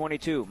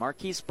 38-22.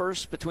 Marquise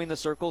Burst between the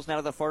circles, now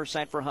to the far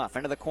side for Huff.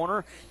 Into the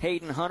corner,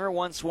 Hayden Hunter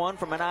once one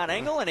from an odd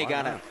angle, and he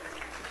got it.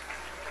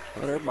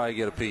 Let everybody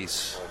get a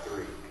piece.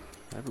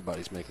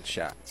 Everybody's making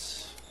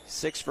shots.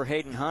 6 for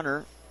Hayden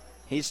Hunter.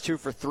 He's 2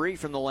 for 3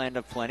 from the land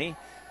of plenty.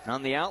 And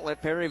on the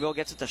outlet, Perryville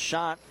gets it to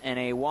Schott, and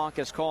a walk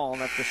is called.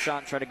 Let the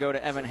shot try to go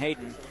to Evan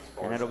Hayden,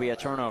 and it'll be a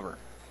turnover.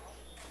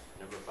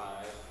 Number 5,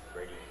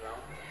 Brady Brown.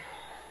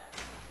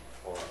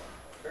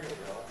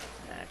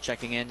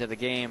 Checking into the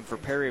game for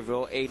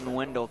Perryville, Aiden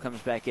Wendell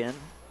comes back in.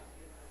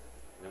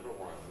 Number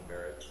 1,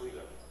 Barrett Sweeto.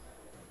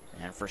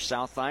 And for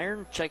South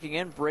Iron, checking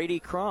in, Brady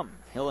Crum.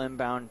 He'll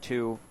inbound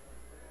to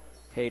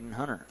Hayden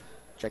Hunter.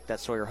 Check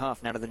that, Sawyer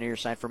Huff. Now to the near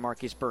side for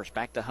Marquise Burst.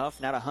 Back to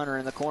Huff, now to Hunter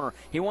in the corner.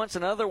 He wants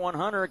another one.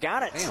 Hunter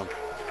got it. Damn.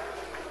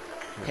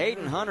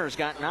 Hayden Hunter's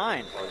got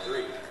 9.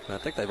 I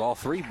think they've all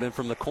 3 been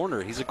from the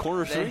corner. He's a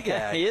corner 3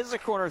 guy. He is a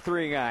corner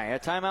 3 guy. A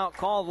timeout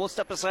called. We'll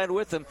step aside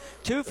with him.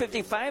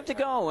 2:55 to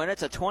go, and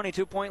it's a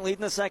 22-point lead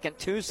in the second.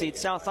 2 seed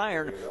South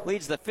Iron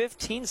leads the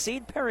 15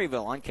 seed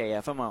Perryville on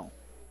KFMO.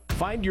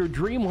 Find your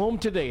dream home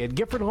today at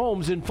Gifford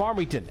Homes in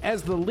Farmington.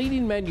 As the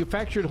leading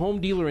manufactured home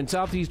dealer in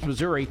Southeast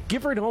Missouri,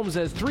 Gifford Homes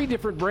has 3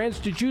 different brands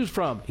to choose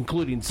from,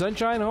 including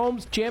Sunshine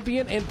Homes,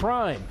 Champion, and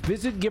Prime.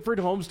 Visit Gifford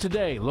Homes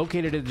today,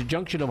 located at the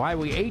junction of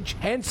Highway H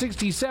and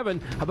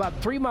 67, about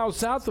 3 miles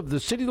south of the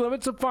city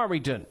limits of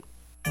Farmington.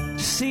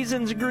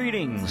 Season's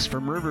greetings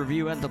from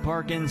Riverview at the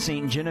Park in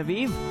St.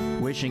 Genevieve.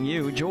 Wishing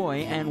you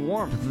joy and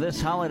warmth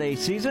this holiday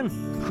season.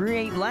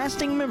 Create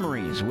lasting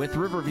memories with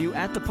Riverview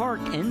at the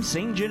Park in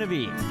St.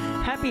 Genevieve.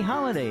 Happy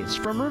holidays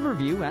from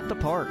Riverview at the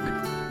Park.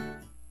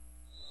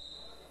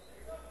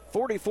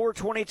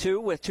 44-22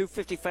 with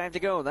 2:55 to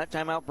go. That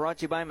timeout brought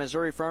to you by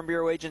Missouri Farm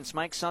Bureau agents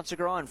Mike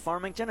Sansegraw in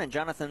Farmington and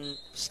Jonathan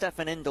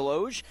Steffen in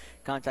Deloge.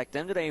 Contact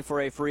them today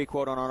for a free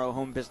quote on auto,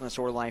 home, business,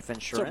 or life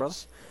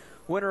insurance.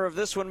 Winner of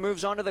this one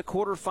moves on to the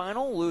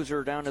quarterfinal.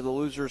 Loser down to the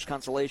loser's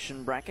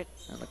consolation bracket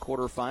in the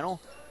quarterfinal.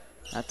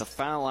 At the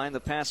foul line, the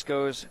pass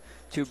goes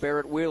to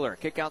Barrett Wheeler.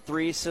 Kick out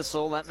 3,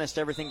 Sissel. That missed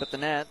everything but the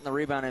net. And the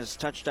rebound is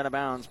touched out of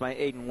bounds by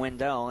Aiden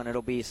Wendell, and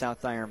it'll be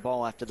South Iron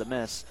ball after the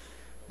miss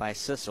by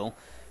Sissel.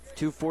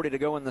 2:40 to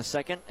go in the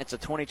second. It's a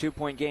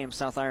 22-point game.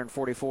 South Iron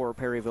 44,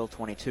 Perryville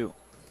 22.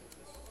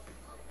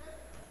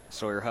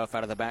 Sawyer Huff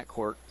out of the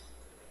backcourt.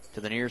 To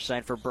the near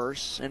side for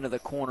Burse, into the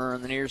corner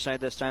on the near side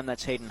this time.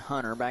 That's Hayden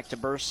Hunter. Back to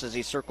Burse as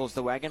he circles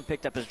the wagon,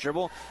 picked up his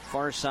dribble.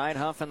 Far side,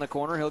 Huff in the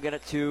corner. He'll get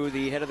it to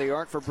the head of the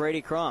arc for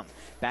Brady Crum.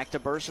 Back to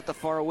Burse at the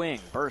far wing.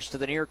 Burse to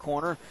the near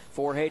corner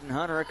for Hayden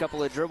Hunter. A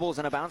couple of dribbles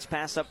and a bounce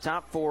pass up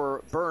top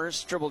for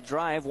Burse. Dribble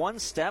drive, 1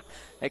 step,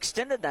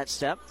 extended that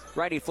step.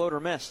 Righty floater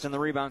missed, and the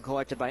rebound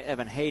collected by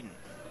Evan Hayden.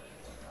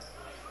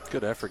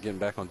 Good effort getting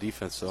back on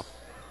defense, though.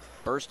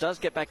 Burse does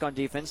get back on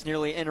defense,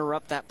 nearly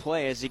interrupt that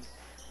play as he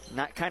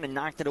kind of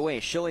knocked it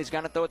away. Shilley's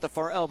got it, though, at the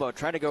far elbow.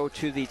 Try to go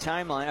to the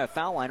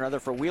foul line, rather,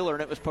 for Wheeler,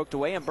 and it was poked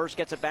away, and Burse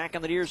gets it back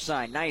on the near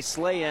side. Nice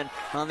lay-in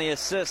on the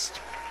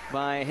assist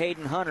by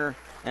Hayden Hunter,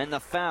 and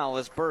the foul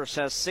as Burse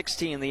has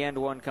 16, the end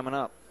one coming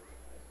up.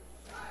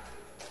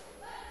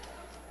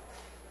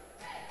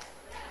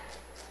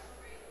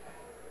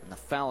 And the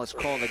foul is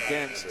called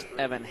against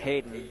Evan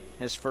Hayden,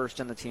 his first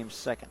and the team's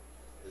second.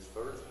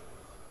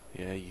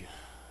 Yeah, you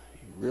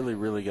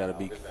really got to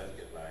be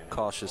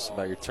cautious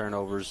about your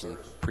turnovers and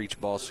preach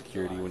ball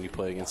security when you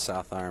play against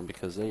South Iron,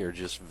 because they are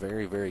just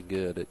very, very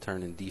good at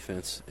turning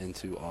defense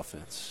into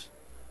offense.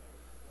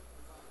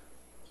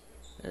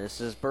 This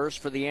is Burst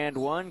for the and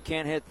one.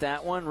 Can't hit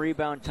that one.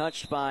 Rebound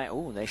touched by,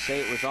 they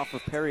say it was off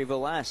of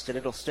Perryville last, and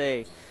it'll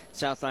stay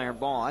South Iron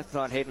ball. I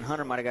thought Hayden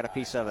Hunter might have got a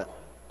piece of it.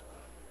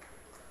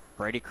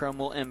 Brady Crum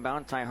will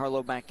inbound. Ty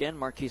Harlow back in.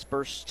 Marquise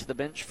Burst to the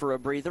bench for a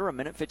breather.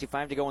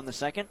 1:55 to go in the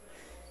second.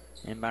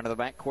 Inbound to the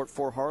backcourt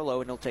for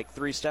Harlow, and he'll take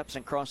 3 steps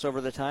and cross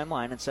over the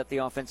timeline and set the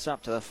offense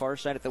up to the far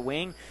side at the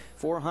wing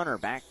for Hunter.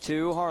 Back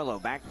to Harlow,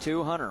 back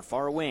to Hunter,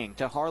 far wing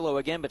to Harlow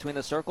again between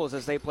the circles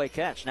as they play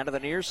catch. Now to the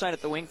near side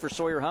at the wing for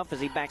Sawyer Huff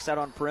as he backs out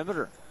on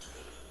perimeter.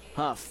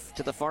 Huff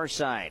to the far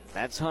side.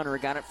 That's Hunter,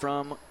 got it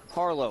from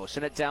Harlow.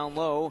 Sent it down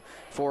low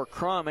for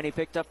Crum, and he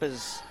picked up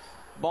his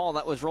ball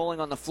that was rolling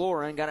on the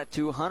floor and got it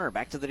to Hunter.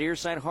 Back to the near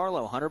side,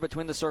 Harlow. Hunter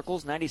between the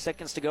circles, 90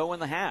 seconds to go in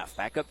the half.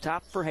 Back up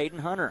top for Hayden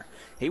Hunter.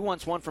 He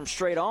wants one from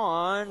straight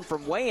on,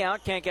 from way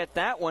out, can't get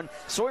that one.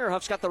 Sawyer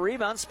Huff's got the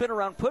rebound, spin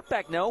around, put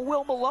back, no.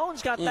 Will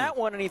Malone's got that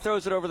one, and he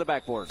throws it over the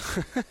backboard.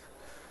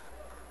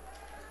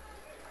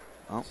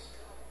 Well,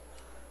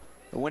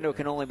 the window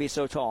can only be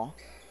so tall.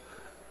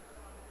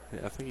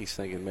 Yeah, I think he's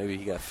thinking maybe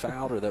he got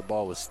fouled or that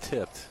ball was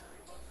tipped.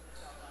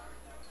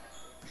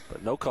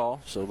 But no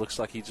call, so it looks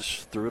like he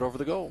just threw it over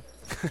the goal.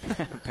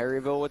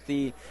 Perryville with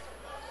the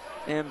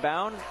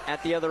inbound.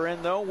 At the other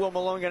end, though, Will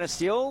Malone going to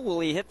steal. Will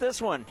he hit this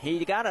one?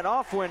 He got it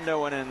off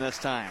window and in this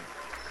time.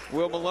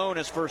 Will Malone,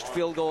 his first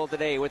field goal of the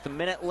day. With a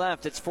minute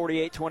left, it's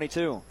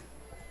 48-22.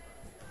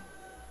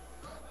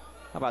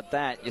 How about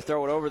that? You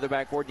throw it over the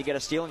backboard, you get a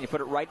steal, and you put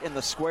it right in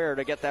the square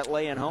to get that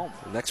lay-in home.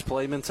 Next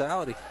play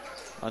mentality.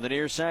 On the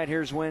near side,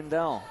 here's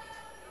Wendell.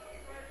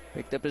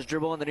 Picked up his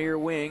dribble on the near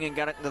wing and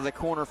got it into the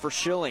corner for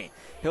Shilley.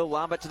 He'll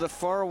lob it to the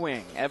far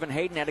wing. Evan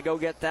Hayden had to go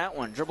get that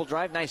one. Dribble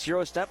drive, nice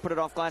Euro step, put it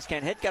off glass,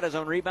 can't hit, got his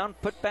own rebound,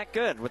 put back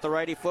good with the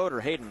righty floater.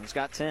 Hayden's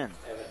got 10.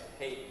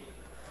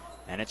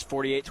 And it's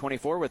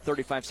 48-24 with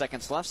 35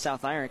 seconds left.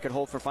 South Iron could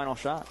hold for final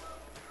shot.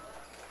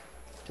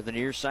 To the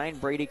near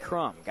side, Brady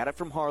Crum. Got it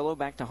from Harlow,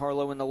 back to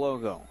Harlow in the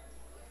logo.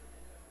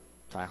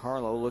 Ty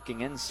Harlow looking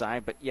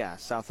inside, but yeah,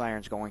 South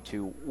Iron's going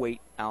to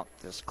wait out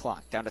this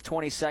clock. Down to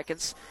 20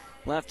 seconds.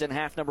 Left in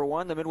half number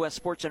 1. The Midwest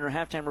Sports Center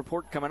halftime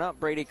report coming up.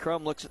 Brady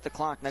Crum looks at the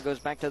clock. Now goes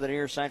back to the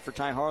near side for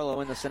Ty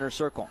Harlow in the center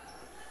circle.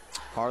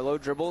 Harlow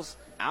dribbles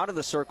out of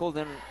the circle,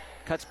 then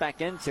cuts back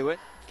into it.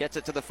 Gets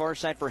it to the far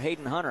side for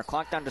Hayden Hunter.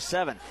 Clock down to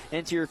 7.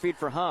 Interior feed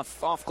for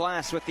Huff. Off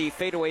glass with the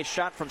fadeaway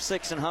shot from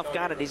 6, and Huff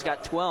got it. He's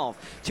got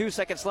 12. 2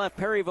 seconds left.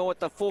 Perryville with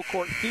the full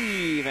court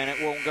heave, and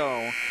it won't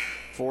go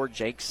for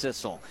Jake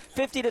Sissel.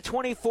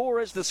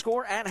 50-24 is the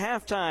score at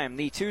halftime.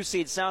 The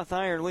 2-seed South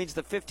Iron leads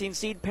the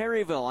 15-seed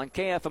Perryville on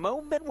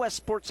KFMO. Midwest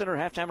Sports Center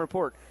halftime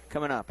report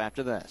coming up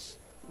after this.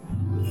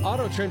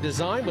 Auto Trim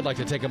Design would like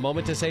to take a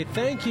moment to say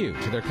thank you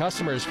to their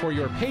customers for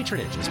your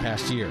patronage this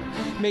past year.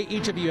 May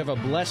each of you have a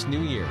blessed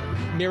new year.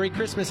 Merry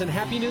Christmas and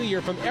Happy New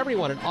Year from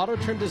everyone at Auto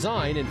Trim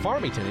Design in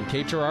Farmington and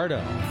Cape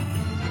Girardeau.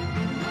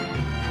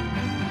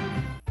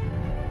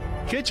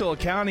 Kitchell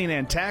Accounting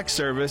and Tax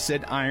Service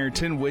at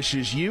Ironton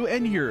wishes you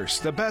and yours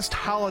the best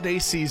holiday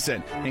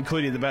season,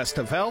 including the best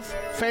of health,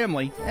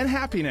 family, and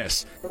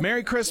happiness.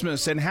 Merry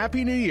Christmas and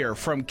Happy New Year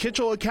from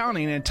Kitchell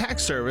Accounting and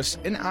Tax Service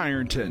in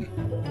Ironton.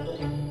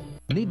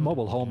 Need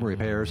mobile home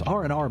repairs?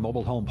 R&R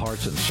Mobile Home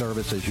Parts and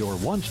Service is your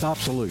one-stop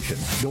solution.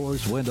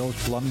 Doors, windows,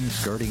 plumbing,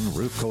 skirting,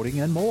 roof coating,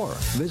 and more.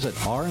 Visit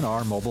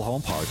R&R Mobile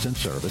Home Parts and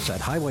Service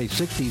at Highway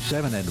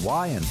 67 and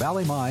Y in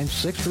Valley Mines,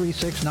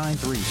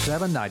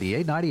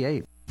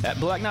 636-937-9898. At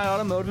Black Knight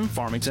Automotive in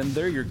Farmington,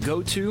 they're your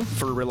go-to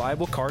for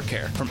reliable car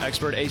care. From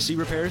expert AC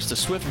repairs to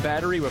swift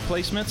battery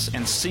replacements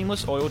and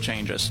seamless oil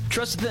changes.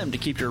 Trust them to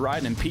keep your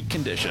ride in peak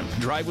condition.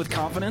 Drive with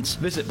confidence.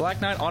 Visit Black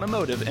Knight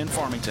Automotive in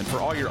Farmington for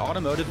all your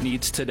automotive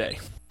needs today.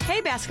 Hey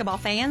basketball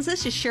fans,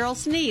 this is Cheryl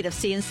Sneed of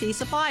CNC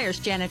Suppliers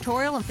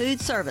Janitorial and Food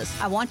Service.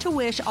 I want to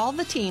wish all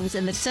the teams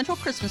in the Central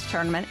Christmas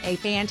Tournament a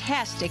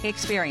fantastic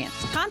experience.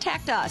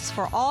 Contact us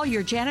for all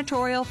your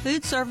janitorial,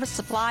 food service,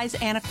 supplies,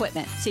 and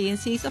equipment.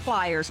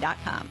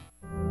 CNCSuppliers.com.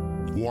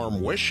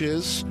 Warm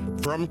wishes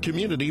from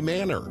Community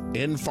Manor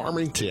in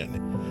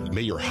Farmington.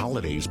 May your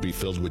holidays be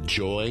filled with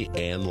joy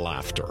and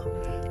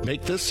laughter.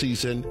 Make this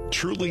season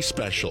truly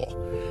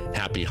special.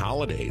 Happy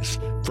holidays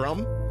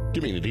from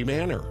Community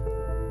Manor.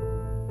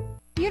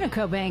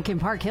 Unico Bank in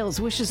Park Hills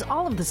wishes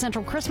all of the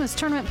Central Christmas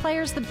Tournament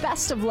players the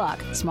best of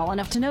luck. Small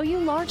enough to know you,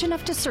 large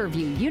enough to serve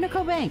you.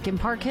 Unico Bank in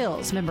Park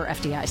Hills, member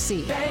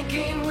FDIC.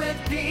 Banking with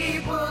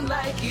people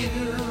like you.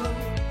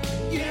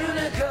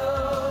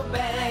 Unico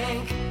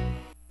Bank.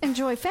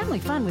 Enjoy family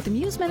fun with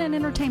amusement and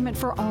entertainment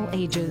for all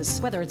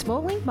ages. Whether it's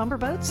bowling, bumper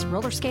boats,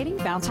 roller skating,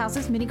 bounce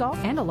houses, mini golf,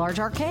 and a large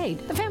arcade.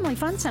 The Family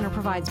Fun Center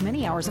provides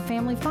many hours of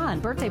family fun,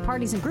 birthday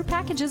parties, and group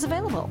packages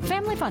available.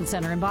 Family Fun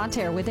Center in Bonne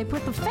Terre, where they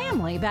put the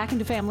family back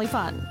into family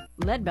fun.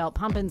 Leadbelt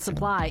Pump and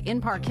Supply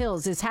in Park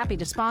Hills is happy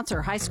to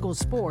sponsor high school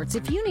sports.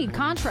 If you need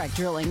contract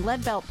drilling,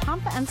 Leadbelt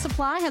Pump and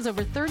Supply has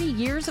over 30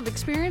 years of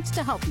experience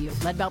to help you.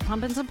 Leadbelt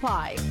Pump and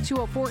Supply,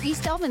 204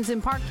 East Elvins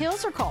in Park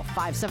Hills, or call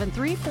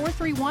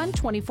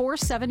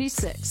 573-431-2476.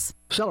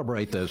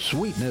 Celebrate the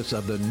sweetness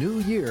of the new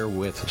year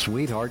with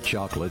Sweetheart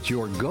Chocolates,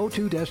 your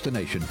go-to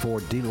destination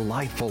for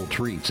delightful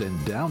treats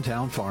in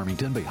downtown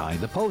Farmington behind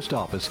the post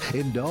office.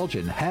 Indulge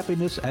in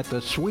happiness at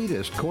the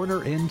sweetest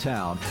corner in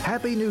town.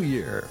 Happy New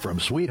Year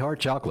from Sweetheart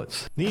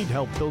Chocolates. Need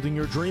help building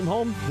your dream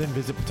home? Then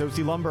visit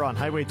Potosi Lumber on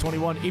Highway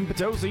 21 in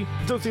Potosi.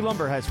 Potosi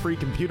Lumber has free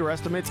computer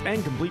estimates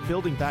and complete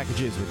building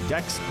packages with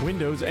decks,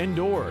 windows, and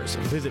doors.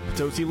 Visit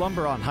Potosi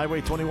Lumber on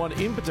Highway 21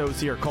 in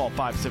Potosi or call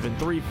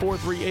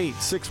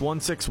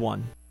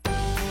 573-438-6161.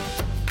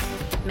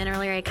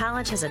 Mineral Area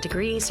College has a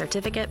degree,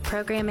 certificate,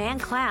 program,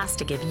 and class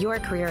to give your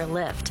career a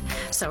lift.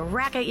 So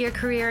rocket your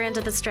career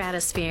into the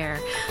stratosphere.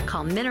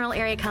 Call Mineral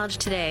Area College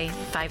today,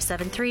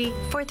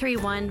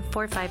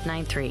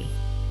 573-431-4593.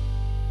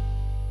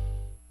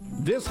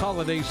 This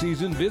holiday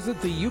season, visit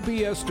the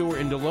UPS store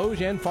in Deloge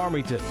and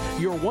Farmington,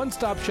 your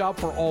one-stop shop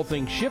for all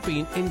things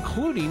shipping,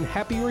 including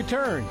happy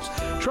returns.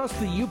 Trust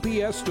the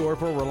UPS store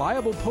for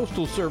reliable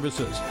postal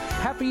services.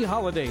 Happy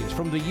holidays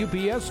from the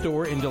UPS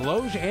store in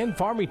Deloge and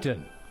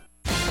Farmington.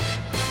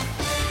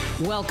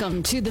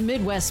 Welcome to the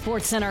Midwest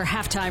Sports Center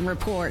Halftime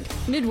Report.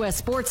 Midwest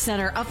Sports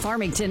Center of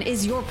Farmington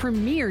is your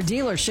premier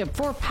dealership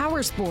for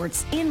power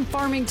sports in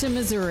Farmington,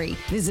 Missouri.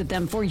 Visit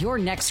them for your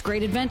next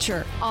great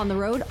adventure. On the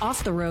road,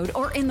 off the road,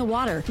 or in the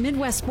water,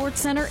 Midwest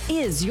Sports Center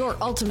is your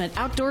ultimate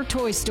outdoor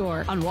toy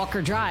store on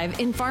Walker Drive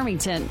in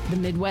Farmington. The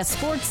Midwest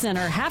Sports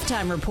Center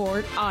Halftime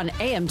Report on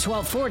AM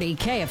 1240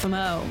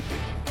 KFMO.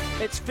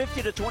 It's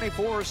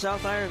 50-24.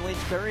 South Iron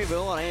leads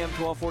Perryville on AM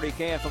 1240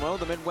 KFMO.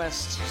 The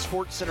Midwest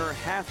Sports Center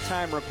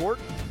halftime report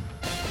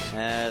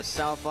as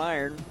South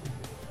Iron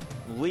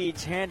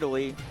leads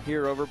handily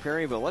here over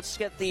Perryville. Let's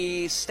get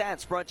the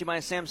stats brought to you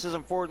by Sam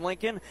Sisson Ford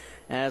Lincoln.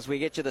 As we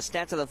get you the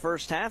stats of the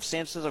first half,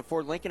 Sam Sisson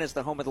Ford Lincoln is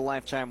the home of the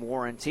lifetime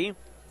warranty.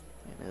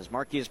 And as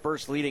Marquise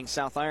Burst leading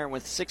South Iron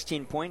with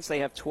 16 points,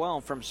 they have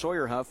 12 from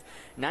Sawyer Huff,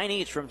 9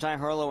 each from Ty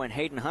Harlow and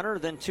Hayden Hunter,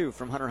 then 2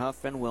 from Hunter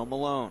Huff and Will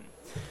Malone.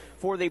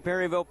 For the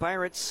Perryville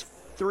Pirates,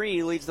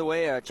 10 leads the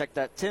way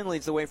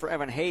for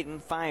Evan Hayden,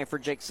 5 for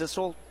Jake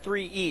Sissel,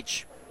 3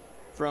 each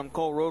from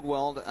Cole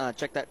Rodwald.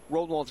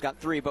 Rodwald's got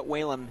 3, but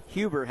Waylon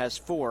Huber has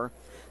 4.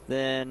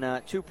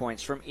 Then 2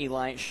 points from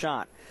Eli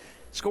Schott.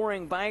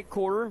 Scoring by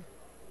quarter,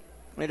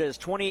 it is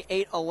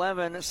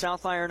 28-11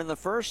 South Iron in the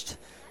first,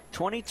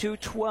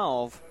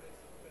 22-12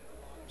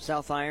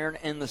 South Iron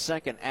in the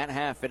second. At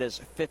half, it is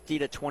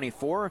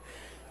 50-24.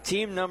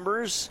 Team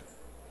numbers.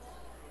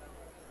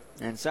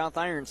 And South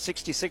Iron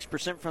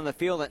 66% from the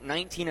field at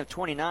 19 of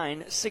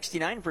 29,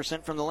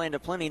 69% from the land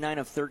of plenty, 9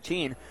 of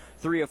 13,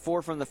 3 of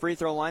 4 from the free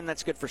throw line.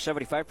 That's good for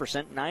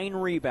 75%. 9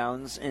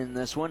 rebounds in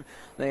this one.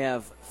 They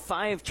have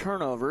 5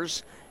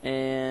 turnovers,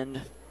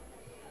 and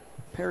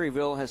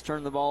Perryville has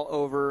turned the ball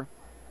over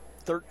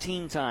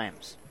 13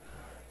 times.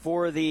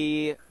 For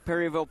the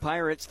Perryville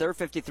Pirates, they're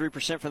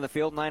 53% from the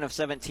field, 9 of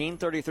 17,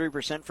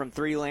 33% from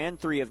three-land,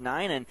 3 of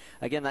 9, and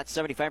again, that's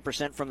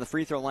 75% from the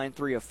free throw line,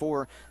 3 of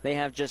 4. They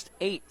have just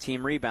 8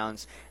 team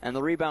rebounds. And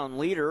the rebound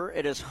leader,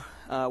 it is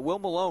Will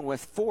Malone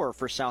with 4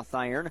 for South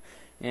Iron,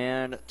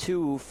 and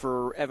 2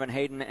 for Evan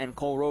Hayden, and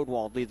Cole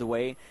Rodwald lead the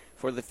way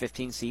for the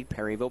 15-seed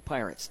Perryville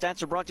Pirates.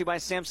 Stats are brought to you by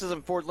Sam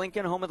Sism Ford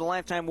Lincoln, home of the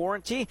lifetime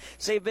warranty.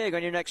 Save big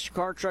on your next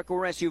car, truck,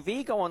 or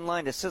SUV. Go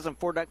online to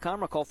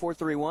SismFord.com or call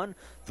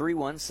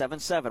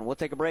 431-3177. We'll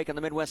take a break on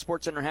the Midwest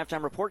Sports Center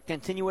Halftime Report.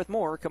 Continue with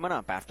more coming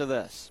up after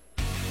this.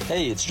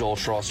 Hey, it's Joel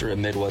Strasser at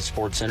Midwest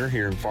Sports Center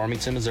here in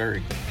Farmington,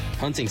 Missouri.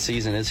 Hunting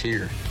season is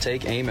here.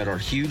 Take aim at our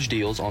huge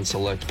deals on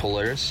select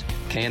Polaris,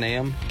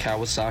 Can-Am,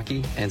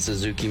 Kawasaki, and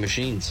Suzuki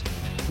machines.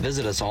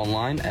 Visit us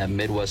online at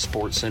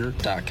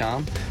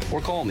MidwestSportsCenter.com or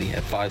call me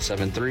at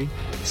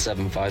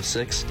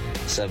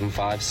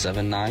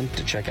 573-756-7579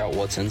 to check out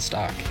what's in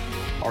stock.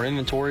 Our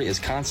inventory is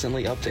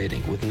constantly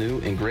updating with new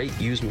and great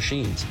used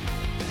machines.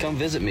 Come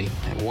visit me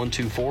at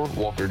 124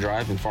 Walker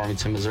Drive in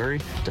Farmington,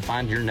 Missouri to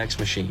find your next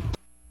machine.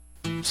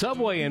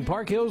 Subway in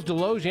Park Hills,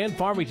 Deloge, and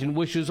Farmington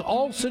wishes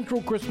all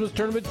Central Christmas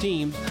Tournament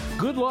teams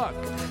good luck.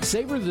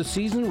 Savor the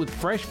season with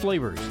fresh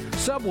flavors.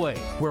 Subway,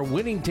 where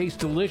winning tastes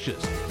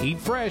delicious. Eat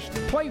fresh,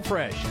 play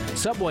fresh.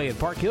 Subway in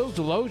Park Hills,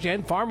 Deloge,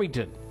 and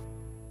Farmington.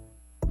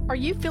 Are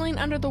you feeling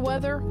under the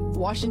weather?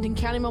 Washington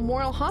County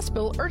Memorial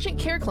Hospital Urgent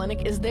Care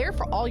Clinic is there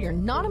for all your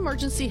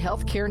non-emergency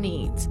health care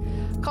needs.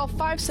 Call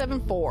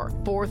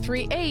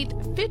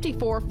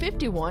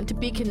 574-438-5451 to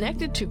be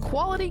connected to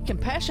quality,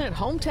 compassionate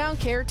hometown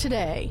care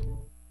today.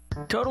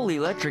 Total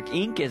Electric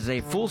Inc. is a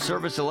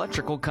full-service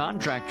electrical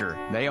contractor.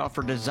 They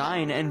offer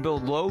design and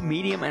build low,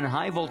 medium, and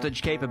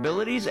high-voltage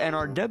capabilities and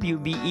are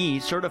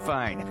WBE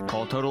certified.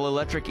 Call Total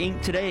Electric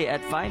Inc. today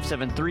at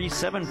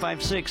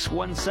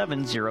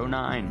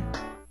 573-756-1709.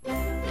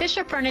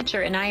 Fisher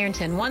Furniture in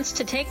Ironton wants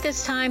to take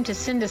this time to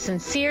send a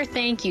sincere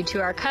thank you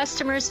to our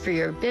customers for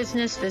your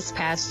business this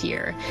past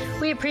year.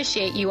 We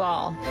appreciate you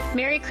all.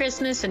 Merry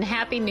Christmas and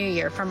Happy New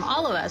Year from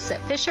all of us at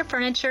Fisher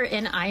Furniture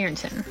in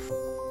Ironton.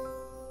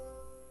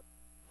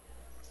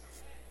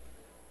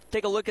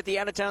 Take a look at the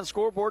out-of-town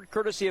scoreboard,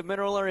 courtesy of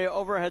Mineral Area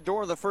Overhead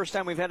Door. The first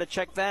time we've had to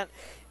check that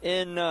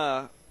in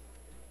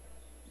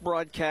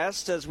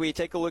broadcast as we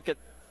take a look at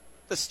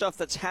the stuff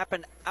that's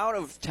happened out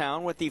of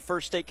town with the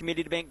First State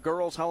Community Bank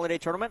Girls Holiday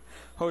Tournament,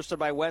 hosted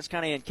by West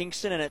County and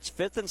Kingston in its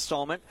 5th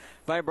installment.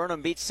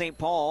 Viburnum beats St.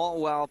 Paul,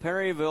 while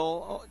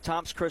Perryville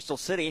tops Crystal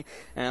City,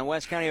 and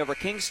West County over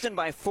Kingston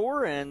by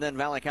 4, and then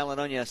Valley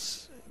Caledonia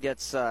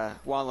gets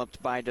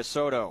walloped by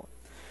DeSoto.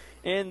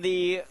 In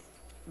the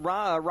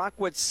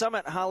Rockwood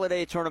Summit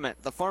Holiday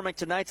Tournament, the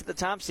Farmington Knights at the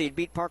top seed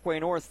beat Parkway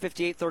North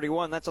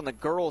 58-31. That's on the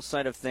girls'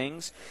 side of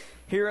things.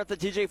 Here at the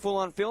TJ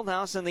Full-On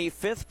Fieldhouse in the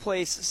 5th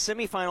place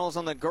semifinals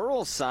on the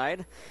girls'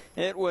 side,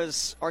 it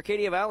was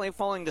Arcadia Valley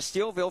falling to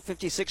Steelville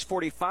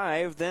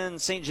 56-45. Then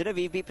St.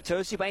 Genevieve beat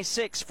Potosi by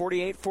 6,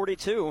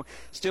 48-42.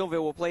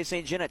 Steelville will play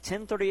St. Gen at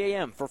 10:30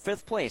 a.m. for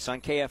 5th place on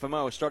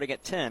KFMO, starting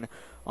at 10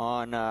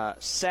 on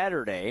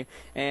Saturday.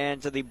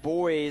 And to the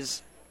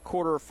boys'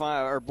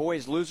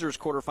 boys losers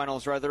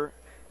quarterfinals rather,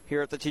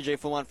 here at the TJ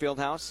Full-On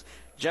Fieldhouse.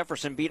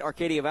 Jefferson beat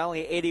Arcadia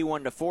Valley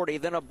 81-40.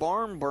 Then a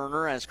barn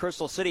burner as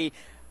Crystal City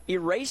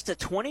erased a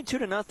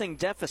 22-0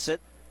 deficit,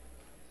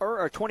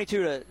 or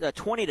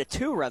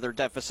 20-2 rather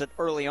deficit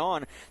early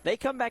on. They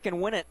come back and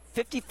win it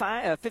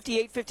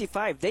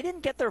 58-55. They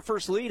didn't get their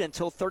first lead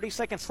until 30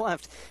 seconds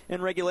left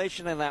in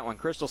regulation in that one.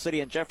 Crystal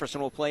City and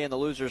Jefferson will play in the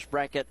losers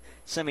bracket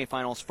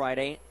semifinals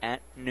Friday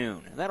at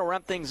noon. And that'll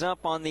wrap things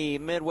up on the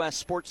Midwest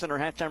Sports Center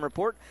halftime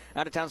report.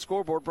 Out-of-town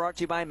scoreboard brought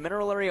to you by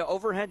Mineral Area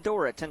Overhead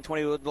Door at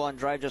 1020 Woodlawn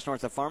Drive just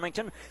north of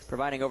Farmington,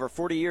 providing over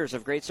 40 years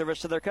of great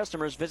service to their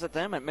customers. Visit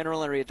them at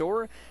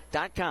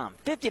mineralareadoor.com.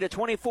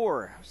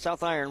 50-24.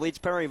 South Iron leads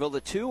Perryville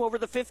to 2 over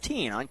the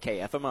 15 on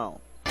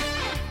KFMO.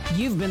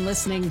 You've been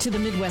listening to the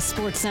Midwest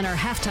Sports Center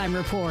Halftime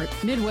Report.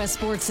 Midwest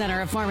Sports Center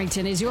of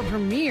Farmington is your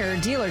premier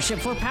dealership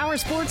for power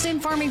sports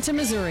in Farmington,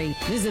 Missouri.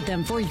 Visit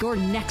them for your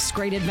next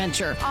great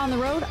adventure. On the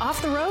road,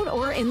 off the road,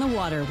 or in the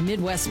water,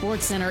 Midwest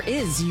Sports Center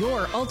is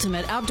your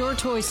ultimate outdoor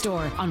toy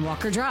store on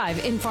Walker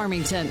Drive in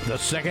Farmington. The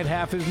second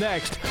half is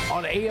next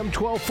on AM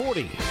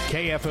 1240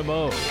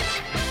 KFMO.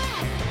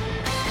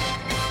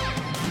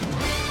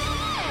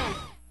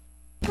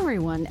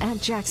 Everyone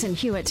at Jackson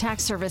Hewitt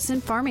Tax Service in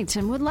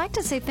Farmington would like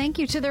to say thank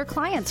you to their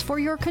clients for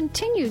your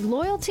continued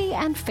loyalty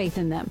and faith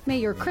in them. May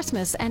your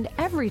Christmas and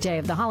every day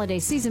of the holiday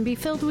season be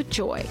filled with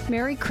joy.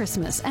 Merry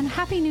Christmas and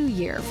Happy New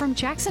Year from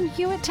Jackson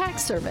Hewitt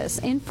Tax Service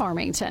in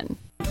Farmington.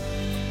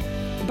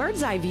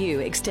 Bird's Eye View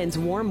extends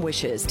warm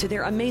wishes to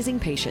their amazing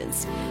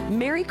patients.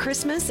 Merry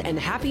Christmas and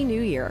Happy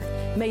New Year.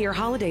 May your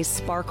holidays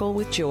sparkle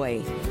with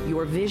joy.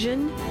 Your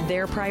vision,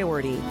 their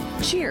priority.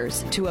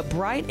 Cheers to a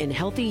bright and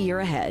healthy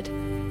year ahead.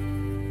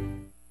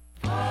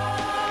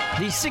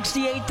 The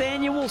 68th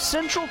Annual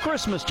Central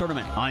Christmas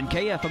Tournament on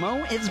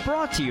KFMO is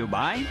brought to you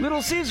by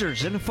Little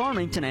Caesars in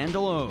Farmington and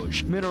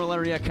Deloge, Mineral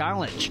Area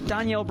College,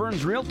 Danielle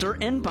Burns Realtor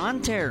in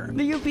Bonne Terre,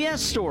 the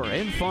UPS Store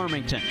in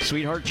Farmington,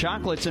 Sweetheart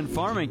Chocolates in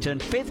Farmington,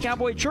 Faith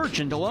Cowboy Church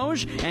in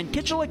Deloge, and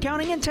Kitchell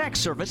Accounting and Tax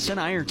Service in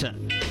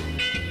Ironton.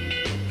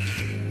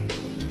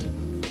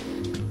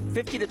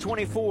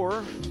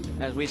 50-24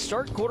 as we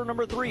start quarter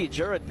number 3.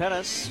 Jared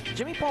Pettis,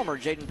 Jimmy Palmer,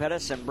 Jaden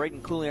Pettis, and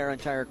Braden Cooley, our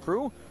entire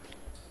crew.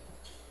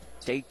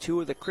 Day 2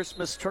 of the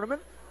Christmas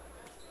tournament.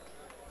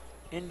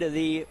 Into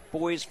the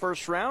boys'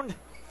 first round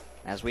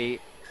as we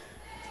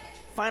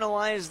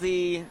finalize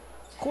the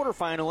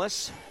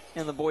quarterfinalists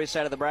in the boys'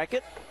 side of the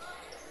bracket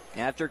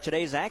after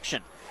today's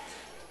action.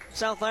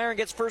 South Iron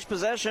gets first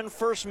possession,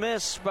 first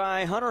miss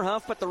by Hunter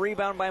Huff, but the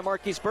rebound by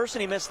Marquise Burst,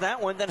 and he missed that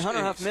one. Then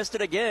Hunter Huff missed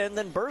it again,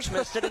 then Burst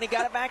missed it, and he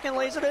got it back and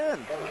lays it in.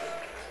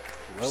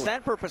 For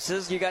stat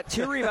purposes, you got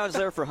 2 rebounds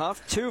there for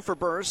Huff, 2 for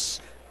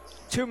Burst,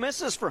 2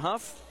 misses for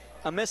Huff,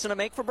 a miss and a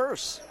make for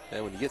Burst.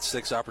 Yeah, when you get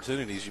 6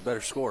 opportunities, you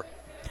better score.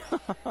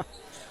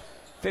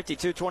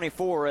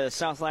 52-24 as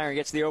South Iron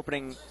gets the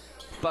opening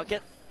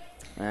bucket.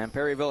 And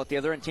Perryville at the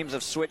other end. Teams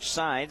have switched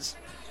sides.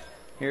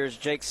 Here's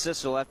Jake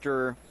Sissel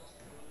after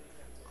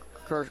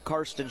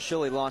Karsten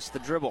Schilly lost the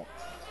dribble.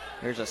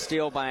 Here's a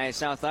steal by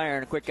South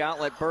Iron. Quick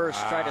outlet burst.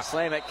 Tried to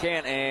slam it.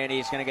 Can't. And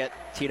he's going to get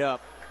teed up.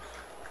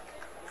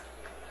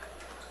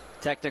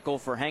 Technical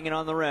for hanging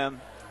on the rim.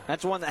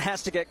 That's one that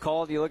has to get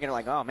called. You look at it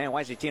like, oh, man,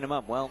 why is he teeing him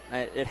up? Well,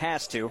 it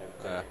has to.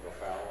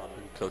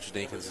 Coach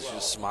Dinkins is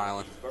just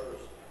smiling.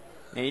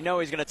 And you know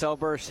he's going to tell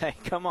Burst, hey,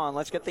 come on,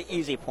 let's get the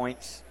easy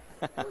points.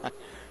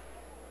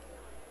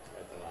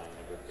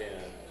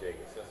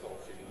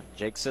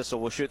 Jake Sissel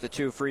will shoot the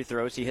 2 free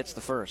throws. He hits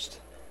the first.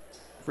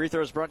 Free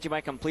throws brought to you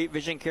by Complete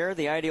Vision Care,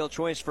 the ideal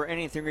choice for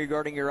anything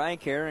regarding your eye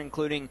care,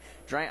 including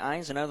dry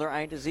eyes and other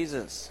eye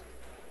diseases.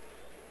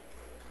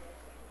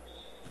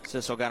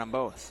 Sissel got them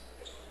both.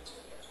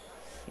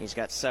 He's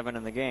got 7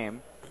 in the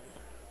game.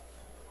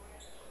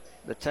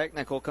 The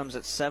technical comes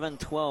at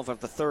 7:12 of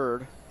the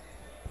third.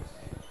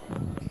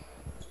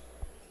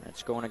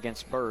 That's going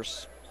against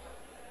Burst.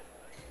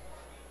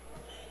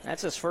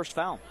 That's his first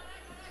foul.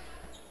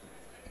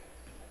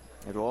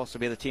 It will also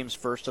be the team's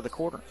first of the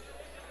quarter.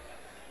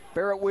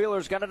 Barrett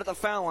Wheeler's got it at the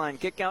foul line.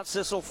 Kick out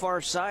Sissel far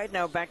side.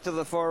 Now back to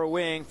the far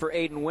wing for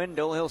Aiden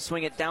Wendell. He'll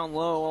swing it down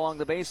low along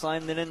the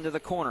baseline, then into the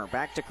corner.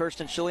 Back to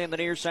Kirsten Schilly on the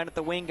near side at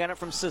the wing. Got it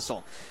from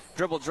Sissel.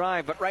 Dribble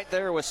drive, but right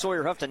there was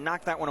Sawyer Huff to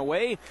knock that one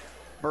away.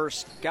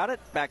 Burst got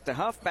it. Back to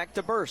Huff. Back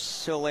to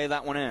Burst. He'll lay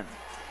that one in.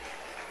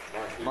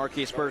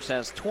 Marquise Burst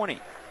has 20.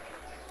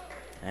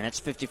 And it's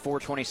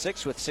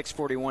 54-26 with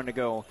 6:41 to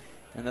go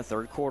in the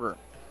third quarter.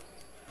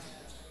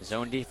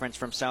 Zone defense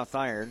from South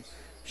Iron.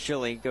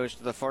 Schilly goes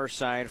to the far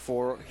side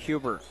for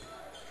Huber.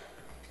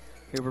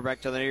 Huber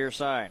back to the near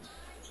side.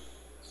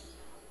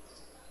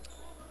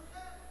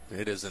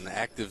 It is an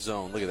active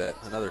zone. Look at that.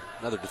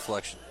 Another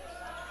deflection.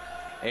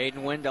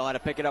 Aiden Wendell had to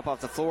pick it up off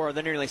the floor,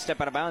 then nearly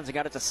stepped out of bounds and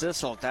got it to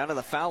Sissel. Down to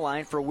the foul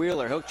line for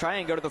Wheeler. He'll try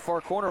and go to the far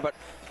corner, but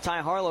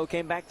Ty Harlow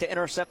came back to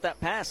intercept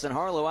that pass, and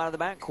Harlow out of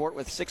the backcourt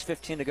with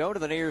 6:15 to go to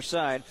the near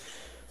side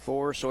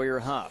for Sawyer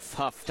Huff.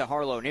 Huff to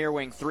Harlow, near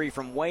wing 3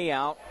 from way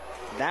out.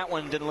 That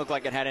one didn't look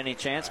like it had any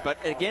chance, but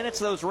again, it's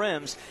those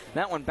rims.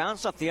 That one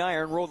bounced off the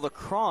iron, rolled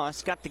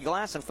across, got the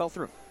glass, and fell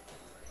through.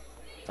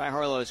 Ty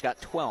Harlow's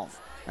got 12,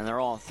 and they're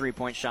all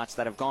 3-point shots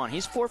that have gone.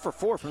 He's 4 for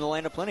 4 from the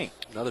land of plenty.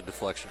 Another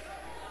deflection.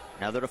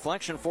 Another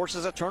deflection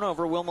forces a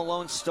turnover. Will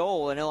Malone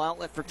stole, and he'll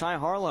outlet for Ty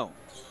Harlow.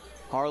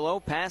 Harlow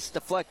pass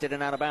deflected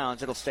and out of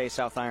bounds. It'll stay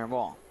South Iron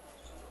ball.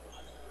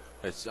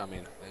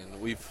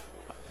 And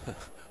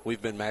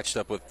we've been matched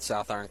up with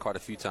South Iron quite a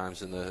few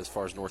times as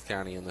far as North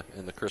County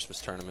in the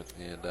Christmas tournament,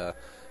 and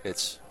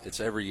it's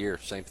every year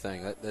same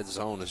thing. That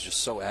zone is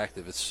just so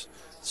active. It's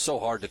so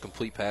hard to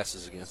complete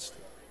passes against.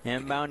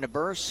 Inbound to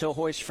Burst. He'll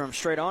hoist from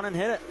straight on and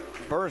hit it.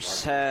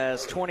 Burst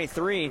has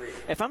 23.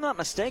 If I'm not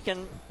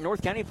mistaken,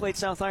 North County played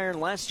South Iron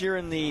last year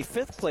in the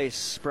 5th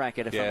place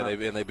bracket.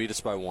 They beat us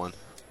by 1.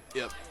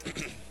 Yep.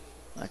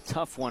 A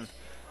tough one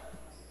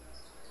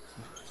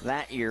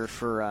that year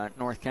for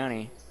North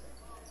County.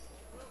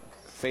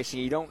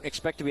 You don't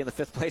expect to be in the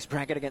 5th place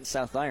bracket against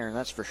South Iron,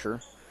 that's for sure.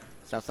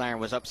 South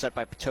Iron was upset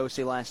by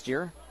Potosi last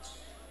year.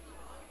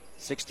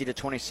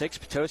 60-26.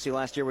 Potosi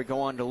last year would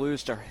go on to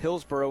lose to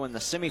Hillsborough in the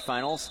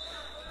semifinals,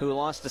 who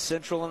lost to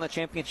Central in the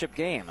championship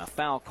game. A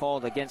foul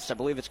called against, I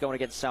believe it's going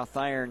against South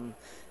Iron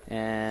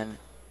and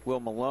Will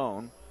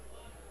Malone.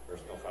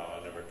 Personal foul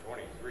on number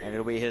 23. And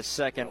it'll be his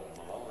second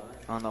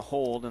on the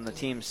hold and the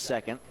team's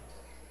second.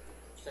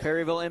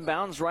 Perryville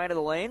inbounds right of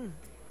the lane.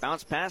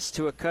 Bounce pass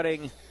to a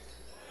cutting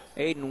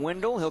Aiden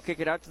Wendell. He'll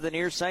kick it out to the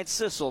near side.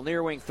 Sissel,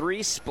 near wing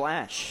 3,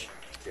 splash.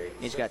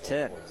 He's got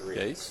 10.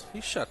 Yeah, he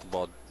shot the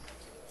ball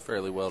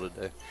fairly well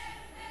today.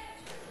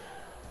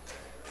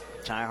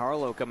 Ty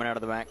Harlow coming out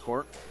of the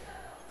backcourt.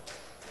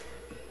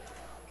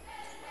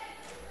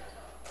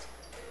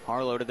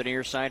 Harlow to the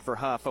near side for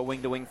Huff. A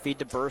wing-to-wing feed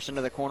to Burse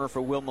into the corner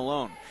for Will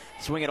Malone.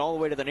 Swing it all the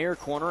way to the near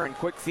corner and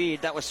quick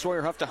feed. That was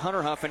Sawyer Huff to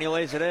Hunter Huff, and he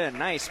lays it in.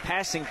 Nice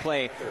passing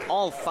play.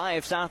 All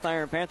 5 South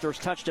Iron Panthers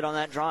touched it on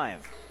that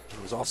drive.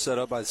 It was all set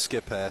up by the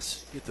skip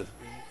pass. You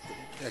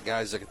got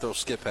guys that can throw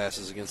skip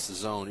passes against the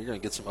zone. You're going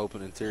to get some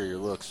open interior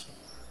looks.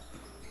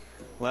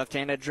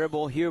 Left-handed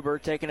dribble, Huber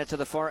taking it to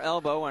the far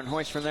elbow and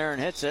hoists from there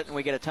and hits it, and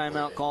we get a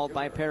timeout called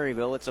by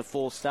Perryville. It's a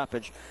full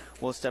stoppage.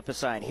 We'll step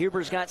aside.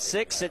 Huber's got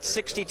 6. It's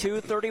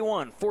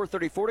 62-31.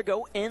 4:34 to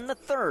go in the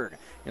third.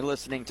 You're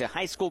listening to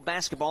high school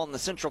basketball in the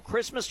Central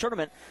Christmas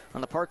Tournament on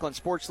the Parkland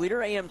Sports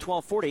Leader, AM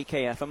 1240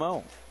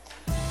 KFMO.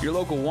 Your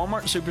local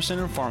Walmart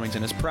Supercenter in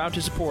Farmington is proud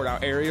to support our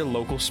area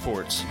local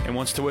sports and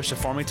wants to wish the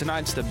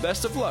Farmingtonites the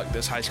best of luck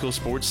this high school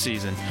sports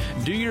season.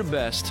 Do your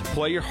best,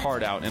 play your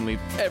heart out, and leave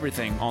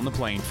everything on the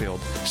playing field.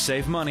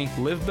 Save money,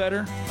 live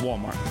better,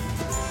 Walmart.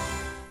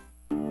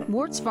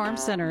 Wart's Farm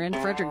Center in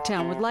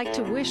Fredericktown would like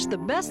to wish the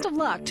best of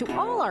luck to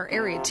all our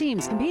area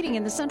teams competing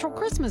in the Central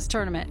Christmas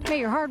Tournament. May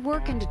your hard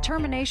work and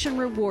determination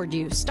reward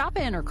you. Stop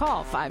in or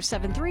call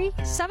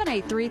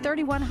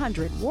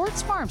 573-783-3100.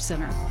 Wart's Farm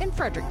Center in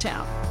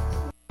Fredericktown.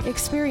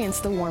 Experience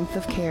the warmth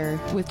of care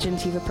with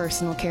Gentiva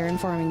Personal Care in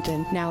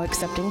Farmington, now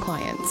accepting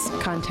clients.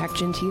 Contact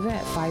Gentiva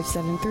at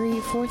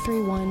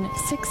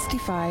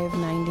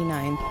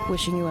 573-431-6599.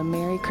 Wishing you a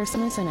Merry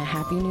Christmas and a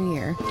Happy New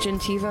Year.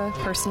 Gentiva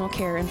Personal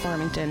Care in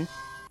Farmington.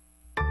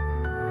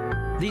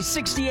 The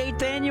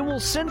 68th Annual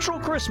Central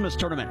Christmas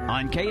Tournament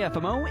on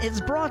KFMO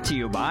is brought to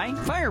you by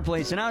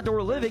Fireplace and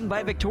Outdoor Living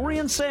by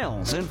Victorian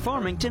Sales in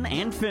Farmington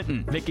and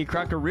Fenton, Vicky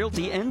Crocker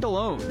Realty in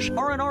Deloge,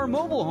 R&R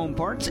Mobile Home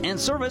Parts and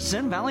Service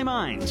in Valley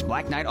Mines,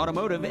 Black Knight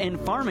Automotive in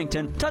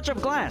Farmington, Touch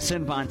of Glass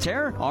in Bonne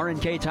Terre,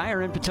 R&K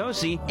Tire in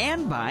Potosi,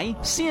 and by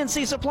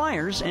CNC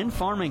Suppliers in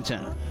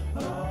Farmington.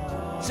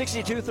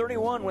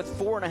 62-31 with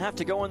 4.5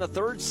 to go in the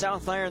third.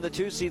 South Iron, the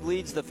 2-seed,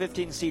 leads the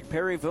 15-seed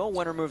Perryville.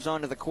 Winner moves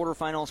on to the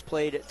quarterfinals,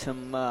 played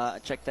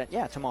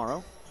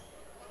tomorrow.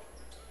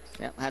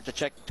 Yeah, I have to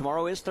check.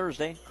 Tomorrow is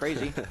Thursday.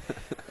 Crazy.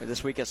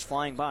 This week is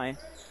flying by.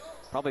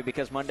 Probably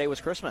because Monday was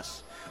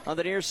Christmas. On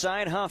the near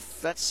side, Huff.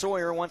 That's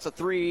Sawyer. Wants a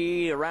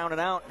 3 around and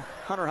out.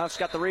 Hunter Huff's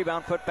got the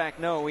rebound. Put back.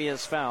 No, he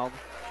is fouled.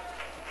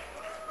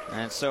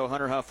 And so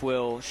Hunter Huff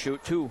will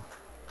shoot 2.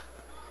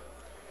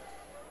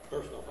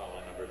 Personal foul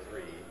on number 3.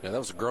 Yeah, that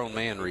was a grown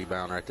man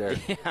rebound right there.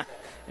 Yeah,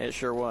 it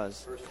sure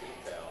was. First team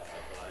foul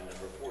on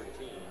number 14.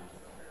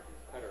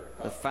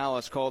 The foul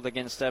is called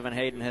against Evan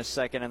Hayden, his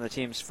second and the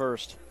team's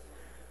first.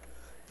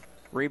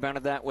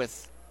 Rebounded that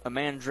with a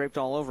man draped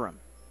all over him.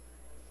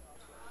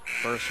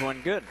 First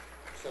one good.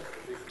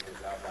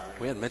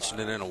 We hadn't mentioned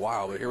it in a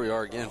while, but here we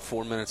are again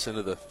 4 minutes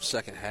into the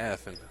second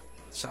half, and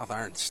South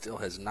Iron still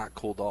has not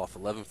cooled off.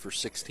 11 for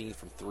 16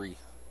 from 3.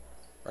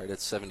 Right at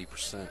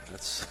 70%.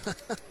 That's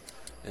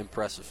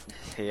impressive.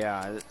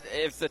 Yeah,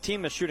 if the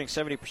team is shooting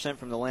 70%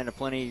 from the Land of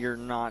Plenty, you're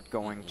not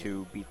going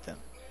to beat them.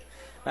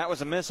 That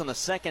was a miss on the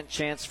second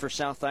chance for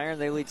South Iron.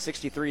 They lead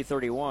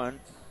 63-31.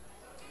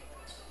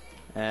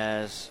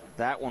 As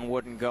that one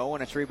wouldn't go,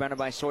 and it's rebounded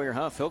by Sawyer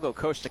Huff. He'll go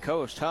coast to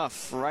coast.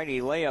 Huff, righty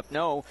layup,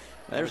 no.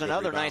 There's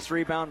another nice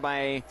rebound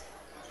by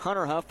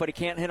Hunter Huff, but he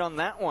can't hit on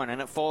that one,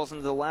 and it falls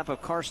into the lap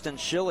of Karsten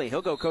Schilly.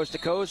 He'll go coast to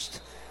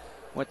coast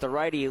with the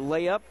righty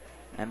layup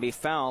and be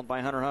fouled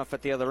by Hunter Huff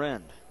at the other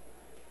end.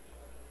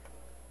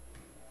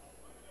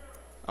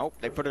 Oh,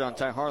 they put it on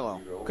Ty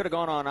Harlow. Could have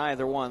gone on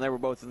either one. They were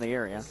both in the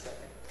area.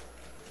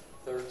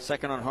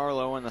 Second on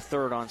Harlow and the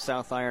third on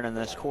South Iron in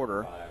this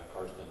quarter.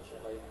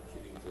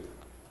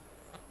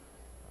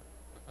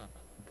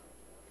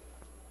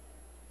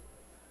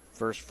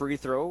 First free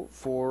throw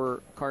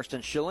for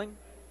Karsten Schilling.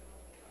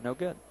 No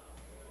good.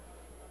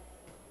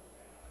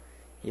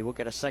 He will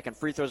get a second.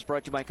 Free throws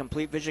brought to you by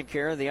Complete Vision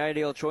Care, the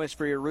ideal choice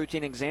for your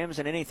routine exams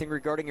and anything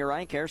regarding your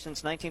eye care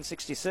since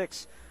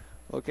 1966.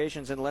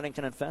 Locations in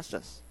Leadington and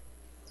Festus.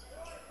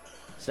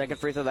 Second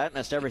free throw, that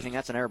missed everything.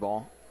 That's an air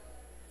ball.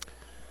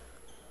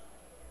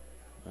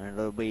 And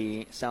it'll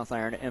be South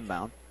Iron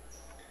inbound.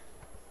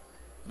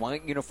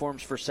 White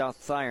uniforms for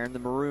South Iron, the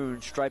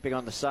maroon striping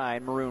on the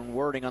side, maroon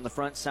wording on the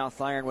front,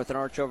 South Iron with an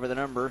arch over the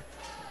number.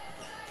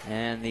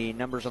 And the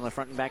numbers on the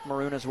front and back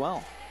maroon as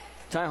well.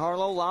 Ty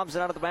Harlow lobs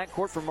it out of the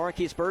backcourt for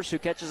Marquise Burse, who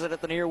catches it at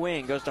the near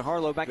wing. Goes to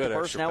Harlow, back to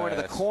Burse, now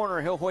into the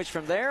corner. He'll hoist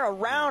from there.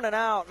 Around and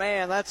out.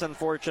 Man, that's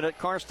unfortunate.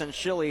 Karsten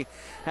Schilly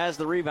has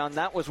the rebound.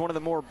 That was one of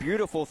the more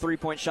beautiful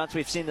three-point shots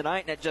we've seen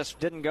tonight, and it just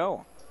didn't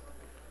go.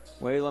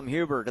 Waylon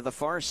Huber to the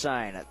far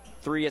side. At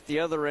 3 at the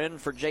other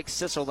end for Jake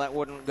Sissel. That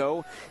wouldn't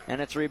go,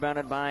 and it's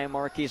rebounded by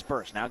Marquise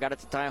Burse. Now got it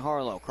to Ty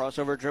Harlow.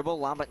 Crossover dribble,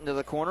 lob it into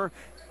the corner.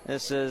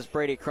 This is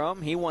Brady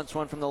Crum. He wants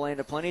one from the Land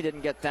of Plenty.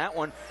 Didn't get that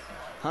one.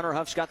 Hunter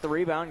Huff's got the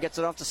rebound, gets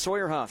it off to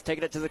Sawyer Huff.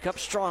 Taking it to the cup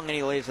strong, and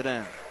he lays it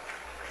in.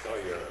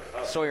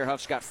 Sawyer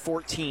Huff's got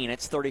 14.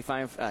 It's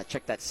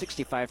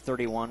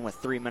 65-31 with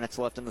 3 minutes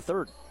left in the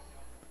third.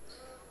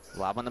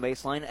 Lob on the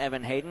baseline,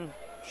 Evan Hayden.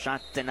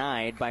 Shot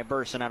denied by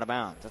Burse and out of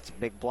bounds. That's a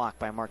big block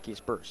by Marquise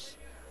Burse.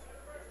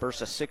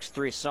 Burse, a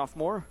 6'3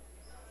 sophomore.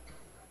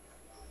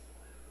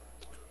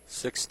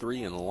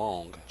 6'3" and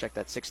long. Check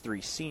that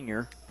 6'3"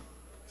 senior.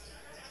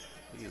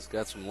 He's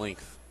got some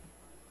length.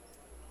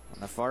 On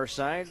the far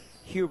side,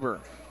 Huber.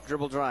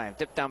 Dribble drive,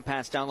 dip down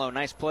pass down low.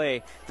 Nice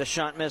play. The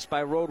shot missed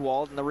by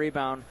Rodewald, and the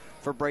rebound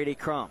for Brady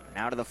Crum.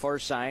 Now to the far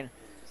side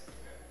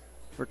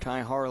for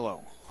Ty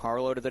Harlow.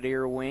 Harlow to the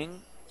near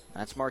wing.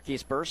 That's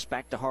Marquise Burst.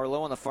 Back to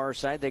Harlow on the far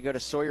side. They go to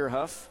Sawyer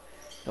Huff.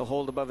 He'll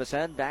hold above his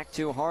head. Back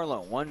to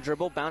Harlow. One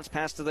dribble, bounce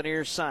pass to the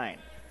near side.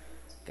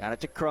 Got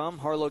it to Crum.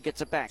 Harlow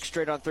gets it back.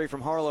 Straight on three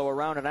from Harlow,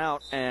 around and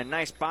out. And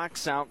nice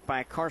box out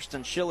by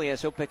Karsten Schilly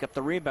as he'll pick up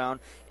the rebound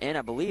and,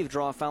 I believe,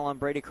 draw a foul on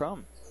Brady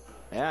Crum.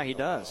 Yeah, he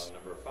does.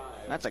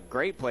 That's a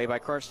great play by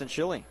Karsten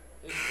Schilly.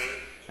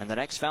 And the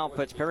next foul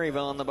puts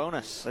Perryville in the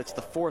bonus. It's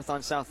the 4th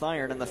on South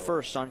Iron and the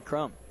 1st on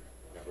Crum.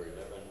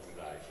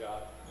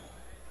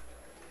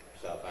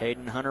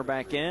 Hayden Hunter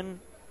back in.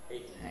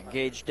 And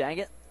Gage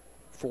Daggett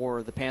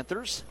for the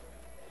Panthers.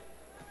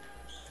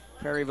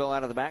 Perryville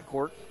out of the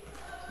backcourt.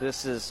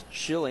 This is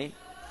Schilly.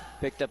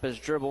 Picked up his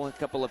dribble, a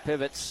couple of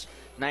pivots.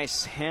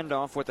 Nice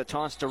handoff with a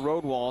toss to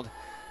Rodewald.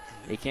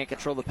 He can't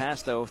control the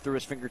pass, though, through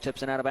his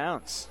fingertips and out of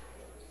bounds.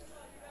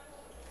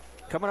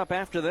 Coming up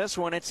after this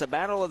one, it's a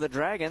battle of the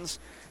Dragons.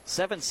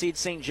 7 seed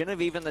St.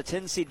 Genevieve and the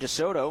 10 seed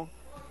DeSoto.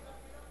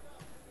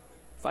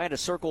 If I had to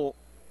circle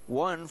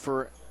one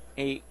for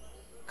a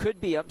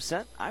could-be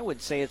upset, I would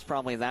say it's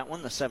probably that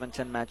one, the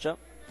 7-10 matchup.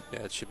 Yeah,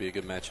 it should be a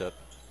good matchup.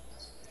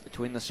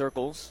 Between the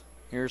circles,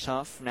 here's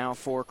Huff, now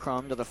for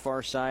Crum to the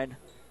far side.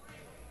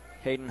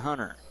 Hayden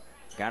Hunter.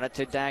 Got it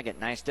to Daggett.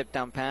 Nice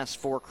dip-down pass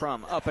for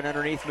Crum. Up and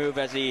underneath move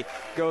as he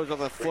goes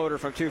with a floater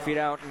from 2 feet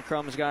out, and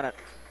Crum's got it.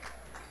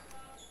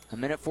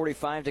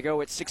 1:45 to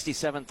go. It's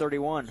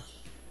 67-31.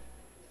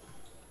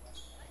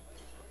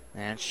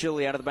 And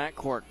Schilly out of the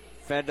backcourt.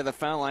 Fed to the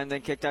foul line,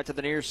 then kicked out to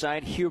the near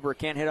side. Huber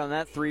can't hit on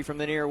that 3 from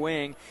the near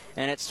wing.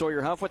 And it's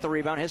Sawyer Huff with the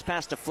rebound. His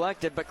pass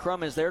deflected, but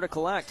Crum is there to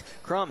collect.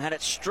 Crum had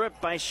it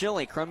stripped by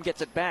Schilly. Crum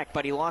gets it back,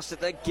 but he lost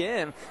it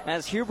again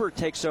as Huber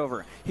takes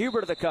over. Huber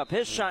to the cup.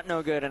 His shot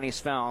no good, and he's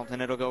fouled,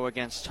 and it'll go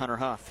against Hunter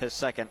Huff, his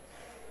second.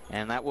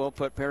 And that will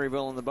put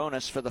Perryville in the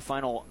bonus for the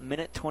final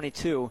minute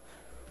 22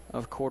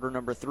 of quarter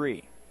number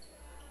 3.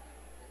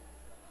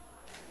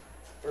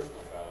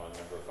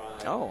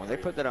 Oh, they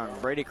put that on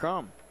Brady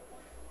Crum.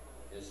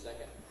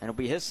 And it'll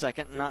be his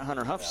second, not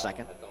Hunter Huff's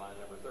second.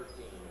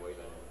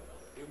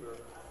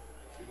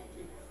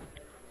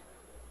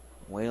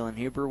 Waylon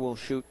Huber will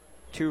shoot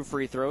 2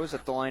 free throws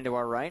at the line to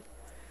our right.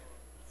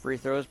 Free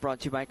throws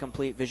brought to you by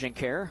Complete Vision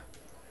Care.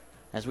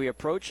 As we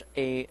approach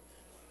a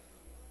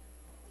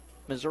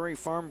Missouri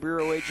Farm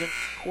Bureau agent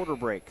quarter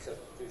break.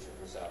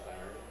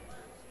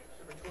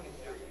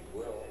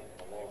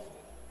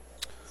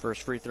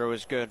 First free throw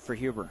is good for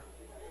Huber.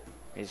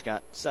 He's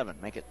got 7,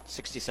 make it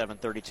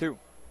 67-32.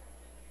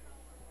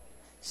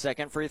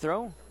 Second free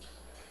throw.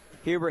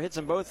 Huber hits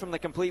them both from the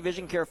Complete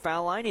Vision Care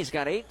foul line. He's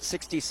got 8,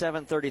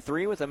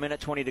 67-33 with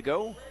 1:20 to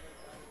go.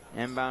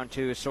 Inbound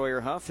to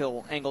Sawyer Huff.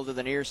 He'll angle to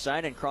the near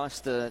side and cross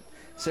the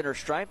center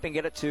stripe and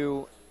get it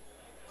to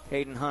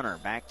Hayden Hunter.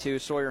 Back to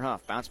Sawyer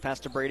Huff. Bounce pass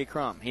to Brady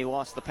Crum. He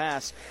lost the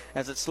pass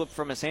as it slipped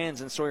from his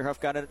hands, and Sawyer Huff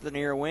got it at the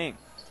near wing.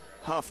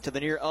 Huff to the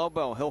near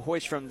elbow. He'll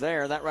hoist from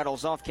there. That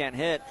rattles off, can't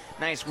hit.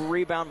 Nice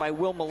rebound by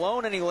Will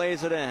Malone, and he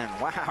lays it in.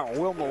 Wow,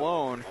 Will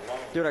Malone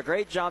doing a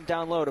great job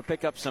down low to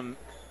pick up some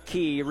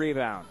key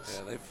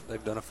rebounds. Yeah,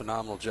 they've done a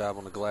phenomenal job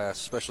on the glass,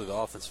 especially the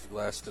offensive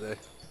glass today.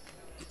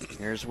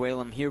 Here's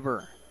Waylon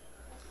Huber.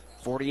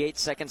 48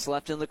 seconds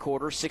left in the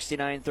quarter,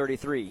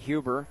 69-33.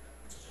 Huber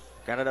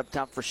got it up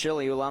top for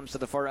Schilly, who lobs to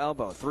the far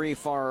elbow. 3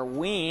 far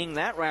wing.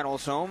 That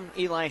rattles home.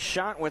 Eli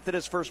shot with it,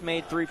 his first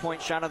made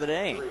three-point shot of the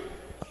day.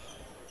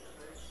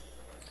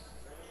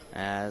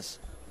 As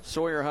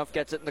Sawyer Huff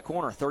gets it in the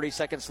corner. 30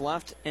 seconds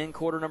left in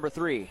quarter number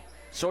 3.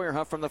 Sawyer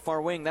Huff from the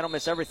far wing. That'll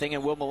miss everything,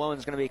 and Will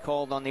Malone's going to be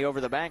called on the over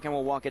the back, and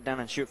we'll walk it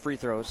down and shoot free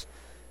throws.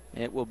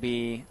 It will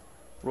be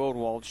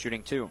Rodewald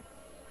shooting 2.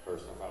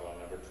 Personal foul on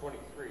number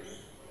 23.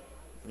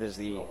 It is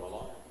the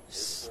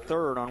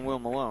third on Will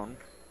Malone.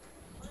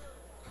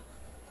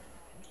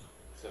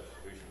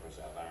 Substitution for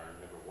South Iron,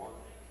 number 1.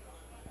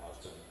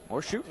 Austin.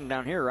 We're shooting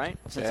down here, right?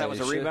 Since that was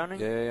a rebounding?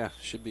 Yeah.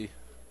 Should be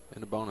in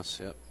the bonus.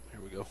 Yep.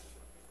 Here we go.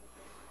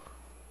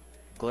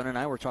 Glenn and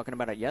I were talking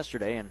about it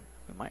yesterday, and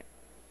we might.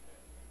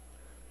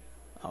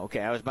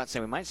 Okay, I was about to say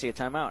we might see a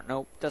timeout.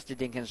 Nope, Dusty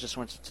Dinkins just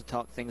wants to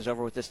talk things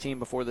over with this team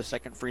before the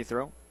second free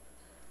throw.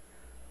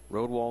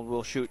 Rodewald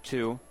will shoot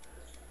 2.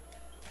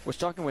 Was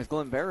talking with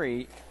Glenn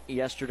Berry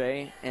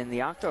yesterday in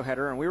the octo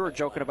header, and we were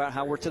joking about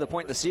how we're to the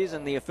point in the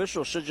season the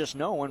officials should just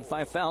know when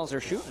 5 fouls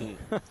are shooting.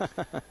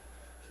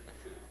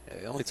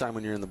 The only time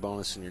when you're in the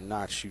bonus and you're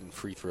not shooting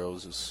free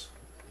throws is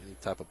any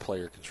type of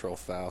player control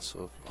foul.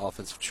 So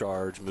offensive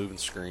charge, moving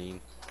screen.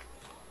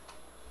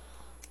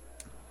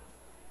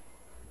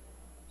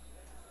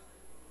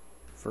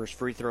 First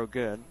free throw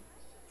good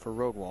for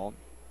Rodewald.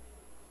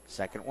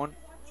 Second one,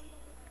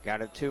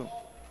 got it 2.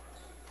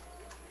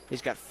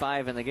 He's got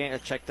 5 in the game.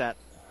 Check that.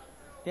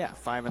 Yeah,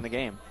 5 in the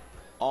game.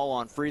 all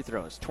on free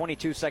throws.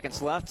 22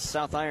 seconds left.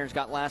 South Iron's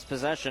got last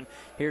possession.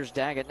 Here's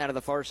Daggett now to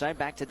the far side.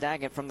 Back to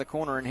Daggett from the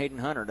corner, and Hayden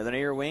Hunter to the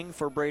near wing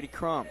for Brady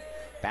Crum.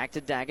 Back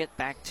to Daggett,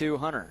 back to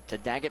Hunter. To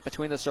Daggett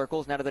between the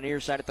circles, now to the near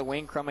side at the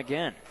wing. Crum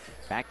again.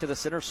 Back to the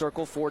center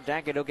circle for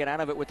Daggett. He'll get out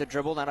of it with the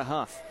dribble, not a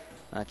Huff.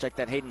 Check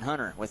that Hayden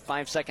Hunter with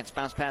 5 seconds.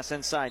 Bounce pass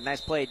inside. Nice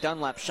play.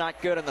 Dunlap shot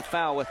good on the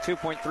foul with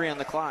 2.3 on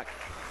the clock.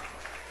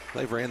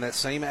 They've ran that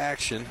same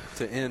action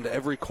to end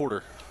every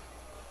quarter.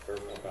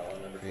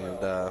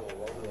 And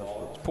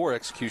poor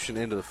execution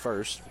into the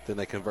first. Then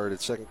they converted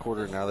second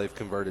quarter. Now they've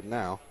converted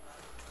now.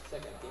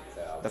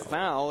 The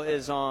foul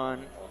is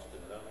on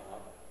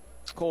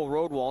Cole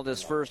Rodwald,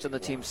 his first and the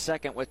team's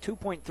second with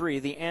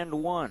 2.3, the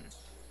and one.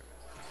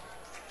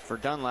 For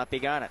Dunlap, he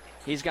got it.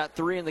 He's got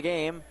 3 in the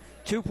game.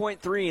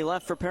 2.3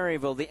 left for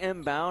Perryville. The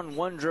inbound,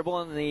 1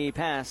 dribble, and the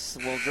pass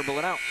will dribble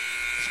it out.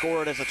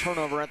 Scored as a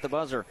turnover at the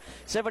buzzer.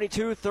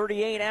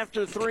 72-38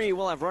 after 3.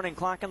 We'll have running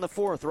clock in the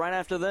 4th. Right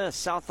after this,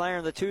 South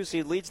Iron, the 2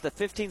 seed, leads the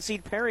 15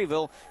 seed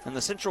Perryville in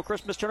the Central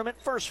Christmas Tournament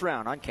first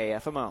round on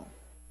KFMO.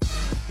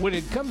 When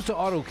it comes to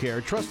auto care,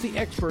 trust the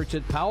experts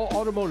at Powell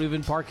Automotive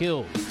in Park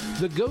Hills,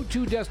 the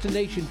go-to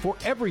destination for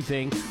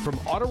everything from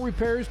auto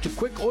repairs to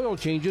quick oil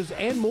changes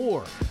and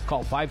more.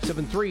 Call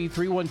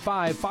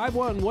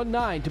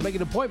 573-315-5119 to make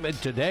an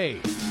appointment today.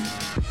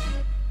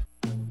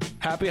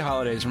 Happy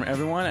holidays from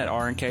everyone at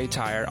R&K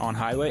Tire on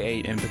Highway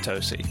 8 in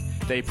Potosi.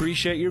 They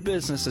appreciate your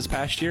business this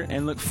past year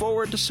and look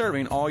forward to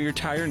serving all your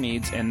tire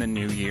needs in the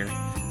new year.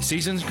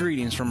 Season's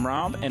greetings from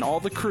Rob and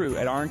all the crew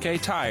at R&K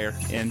Tire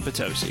in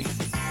Potosi.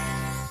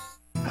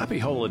 Happy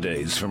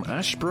holidays from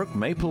Ashbrook,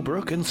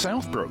 Maplebrook, and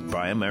Southbrook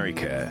by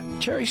AmeriCare.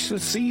 Cherish the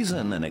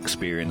season and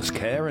experience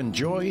care and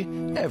joy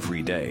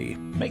every day.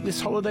 Make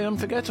this holiday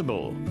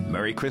unforgettable.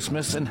 Merry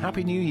Christmas and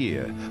Happy New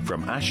Year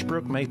from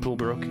Ashbrook,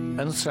 Maplebrook, and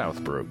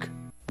Southbrook.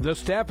 The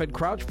staff at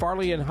Crouch,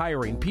 Farley, and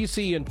Hiring,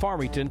 PC in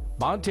Farmington,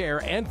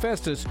 Bonterre, and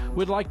Festus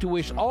would like to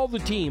wish all the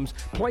teams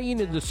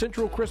playing in the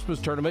Central Christmas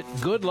Tournament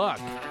good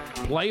luck.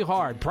 Play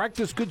hard,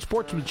 practice good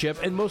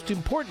sportsmanship, and most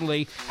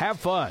importantly, have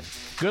fun.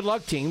 Good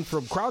luck, team,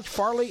 from Crouch,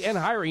 Farley, and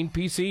Hiring,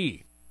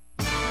 PC.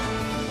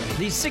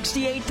 The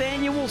 68th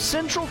Annual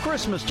Central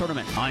Christmas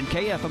Tournament on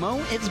KFMO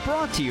is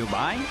brought to you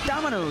by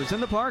Domino's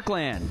in the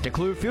Parkland,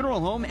 DeClue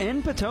Funeral Home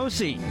in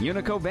Potosi,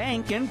 Unico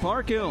Bank in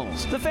Park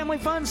Hills, the Family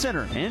Fun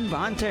Center in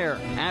Bonterre,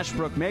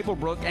 Ashbrook,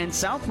 Maplebrook, and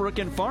Southbrook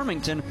in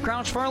Farmington,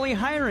 Crouch Farley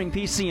Hiring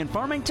PC in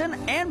Farmington,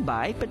 and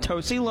by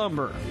Potosi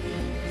Lumber.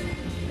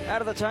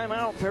 Out of the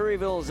timeout,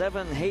 Perryville's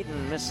Evan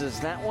Hayden misses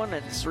that one.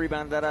 It's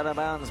rebounded out of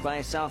bounds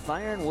by South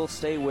Iron. We'll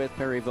stay with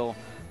Perryville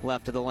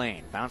left of the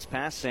lane. Bounce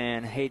pass,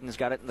 and Hayden's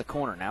got it in the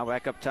corner. Now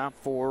back up top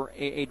for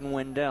Aiden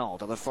Wendell.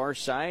 To the far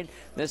side,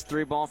 this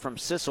 3-ball from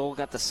Sissel.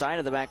 Got the side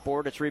of the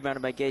backboard. It's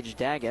rebounded by Gage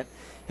Daggett.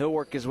 He'll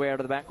work his way out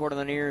of the backcourt on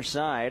the near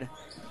side.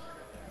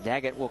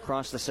 Daggett will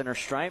cross the center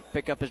stripe,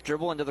 pick up his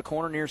dribble into the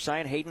corner near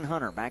side. Hayden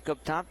Hunter back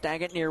up top.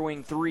 Daggett near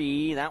wing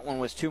 3. That one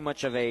was too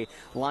much of a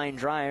line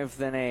drive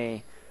than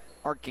a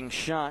arcing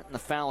shot, and the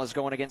foul is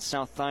going against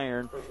South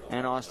Iron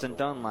and Austin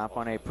Dunlap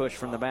on a push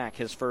from the back.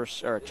 His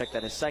first, or check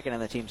that, his second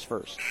and the team's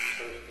first.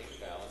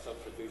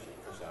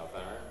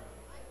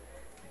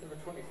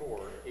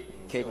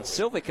 Caden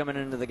Silvey coming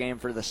into the game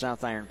for the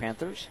South Iron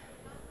Panthers.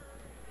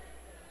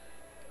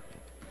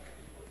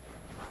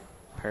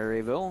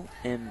 Perryville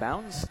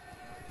inbounds.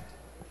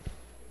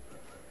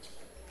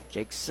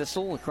 Jake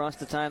Sissel across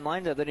the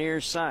timeline to the near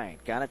side.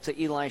 Got it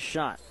to Eli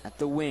Schott at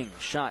the wing.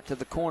 Schott to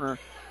the corner.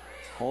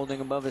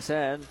 Holding above his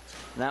head.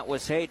 That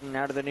was Hayden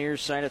out of the near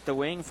side at the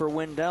wing for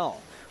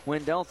Wendell.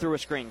 Wendell through a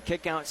screen.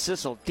 Kick out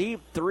Sissel.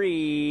 Deep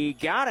 3.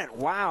 Got it.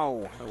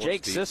 Wow.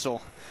 Jake Sissel.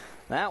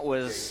 That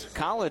was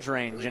college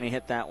range, and he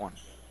hit that one.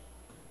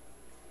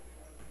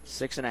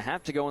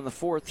 6.5 to go in the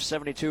 4th.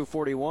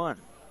 72-41.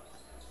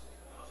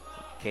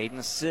 Caden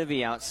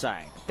Sivvy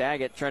outside.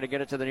 Daggett tried to get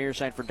it to the near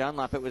side for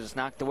Dunlap. It was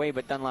knocked away,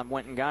 but Dunlap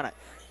went and got it.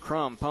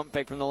 Crum, pump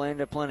fake from the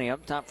land of plenty.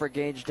 Up top for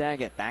Gage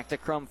Daggett. Back to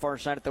Crum, far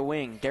side at the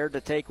wing. Dared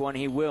to take one,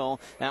 he will.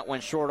 That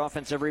one short,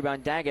 offensive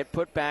rebound. Daggett,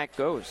 put back,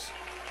 goes.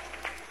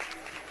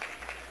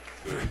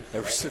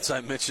 Ever since I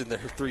mentioned their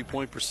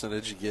three-point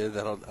percentage again,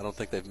 I don't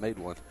think they've made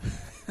one.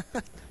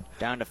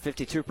 Down to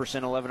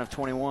 52%, 11 of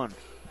 21.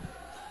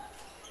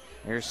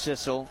 Here's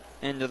Sissel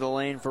into the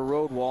lane for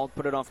Rodwald.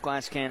 Put it off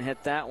glass, can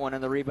hit that one,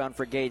 and the rebound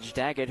for Gage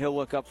Daggett. He'll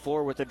look up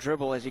floor with the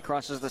dribble as he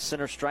crosses the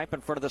center stripe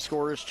in front of the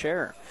scorer's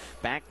chair.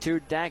 Back to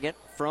Daggett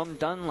from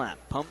Dunlap.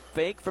 Pump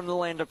fake from the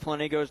land of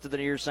plenty. Goes to the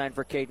near side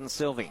for Caden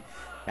Silvey.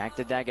 Back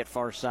to Daggett,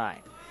 far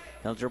side.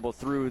 He'll dribble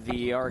through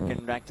the arc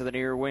and back to the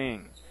near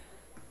wing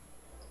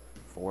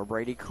for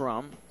Brady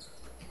Crum.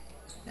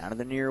 Now to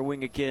the near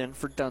wing again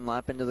for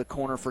Dunlap, into the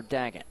corner for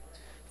Daggett.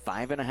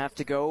 5.5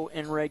 to go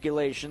in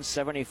regulation.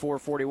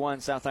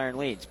 74-41, South Iron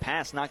leads.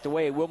 Pass knocked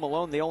away. Will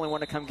Malone, the only one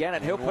to come get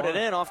it. He'll put it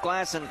in off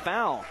glass and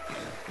foul.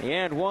 The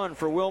and one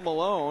for Will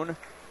Malone.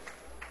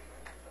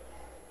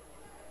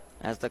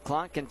 As the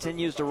clock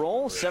continues to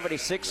roll,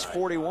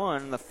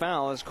 76-41. The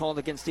foul is called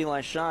against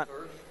Eli Schott.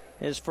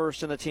 His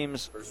first in the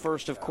team's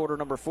first of quarter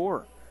number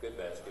 4.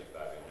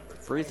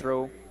 Free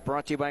throw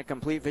brought to you by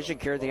Complete Vision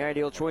Care, the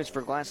ideal choice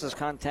for glasses,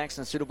 contacts,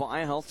 and suitable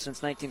eye health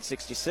since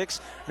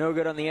 1966. No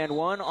good on the end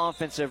one.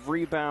 Offensive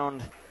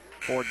rebound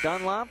for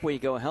Dunlop. We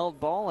go held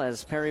ball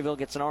as Perryville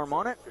gets an arm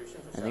on it,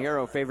 and the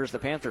arrow favors the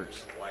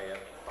Panthers.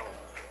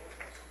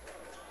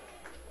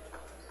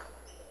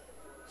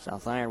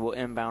 South Iron will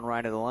inbound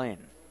right of the lane.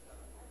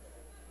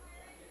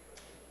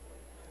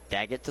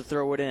 Daggett to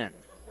throw it in.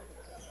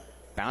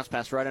 Bounce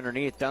pass right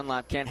underneath.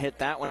 Dunlop can't hit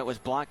that one. It was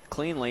blocked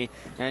cleanly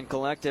and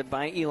collected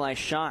by Eli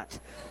Schott.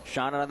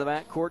 Shot out of the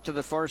backcourt to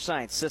the far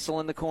side.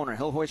 Sissel in the corner.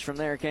 He'll hoist from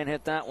there. Can't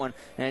hit that one.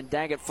 And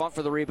Daggett fought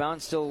for the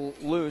rebound. Still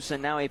loose,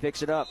 and now he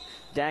picks it up.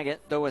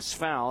 Daggett, though, is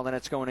fouled, and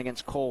it's going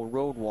against Cole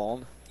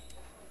Rodewald.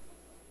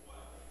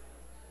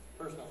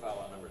 Personal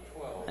foul on number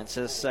 12. That's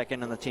his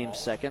second and the team's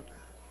second.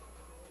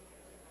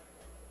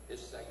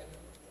 His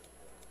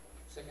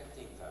second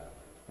team foul.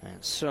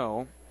 And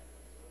so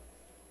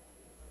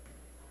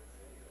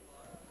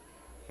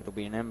it'll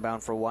be an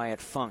inbound for Wyatt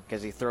Funk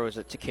as he throws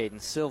it to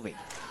Caden Sylvie.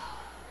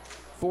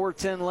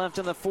 4:10 left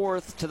in the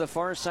fourth. To the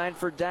far side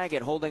for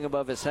Daggett, holding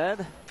above his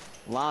head.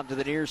 Lob to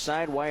the near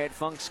side. Wyatt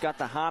Funk's got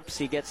the hops.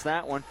 He gets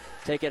that one.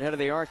 Take it head of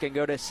the arc and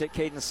go to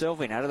Caden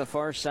Sylvie. Now to the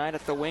far side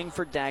at the wing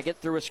for Daggett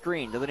through a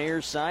screen. To the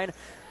near side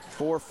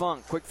for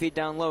Funk. Quick feed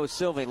down low.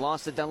 Sylvie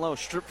lost it down low.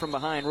 Stripped from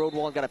behind.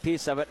 Rodewald got a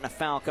piece of it, and a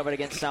foul covered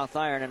against South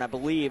Iron, and I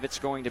believe it's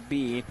going to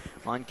be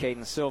on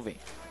Caden Sylvie.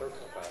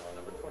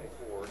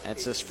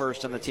 That's his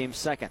first and the team's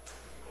second.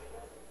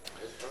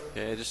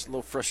 Yeah, just a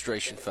little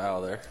frustration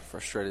foul there.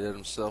 Frustrated at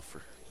himself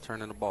for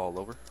turning the ball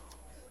over.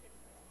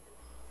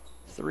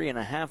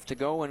 3.5 to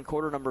go in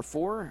quarter number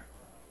 4.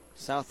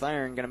 South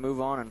Iron going to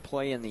move on and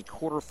play in the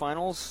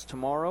quarterfinals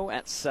tomorrow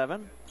at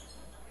 7.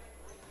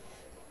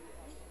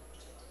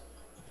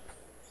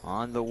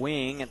 On the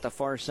wing at the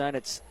far side,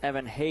 it's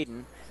Evan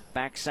Hayden.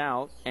 Backs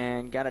out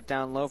and got it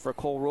down low for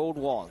Cole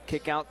Rodewald.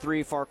 Kick out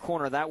three, far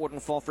corner. That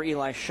wouldn't fall for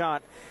Eli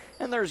Schott.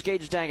 And there's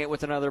Gage Daggett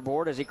with another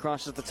board as he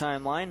crosses the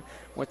timeline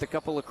with a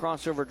couple of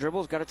crossover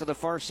dribbles. Got it to the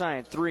far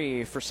side.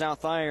 Three for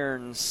South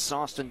Irons.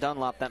 Austin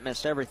Dunlop, that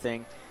missed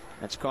everything.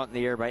 That's caught in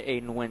the air by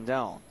Aiden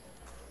Wendell.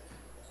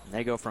 And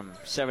they go from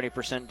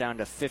 70% down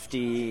to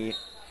 50%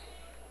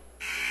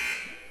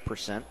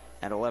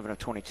 at 11 of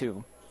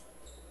 22.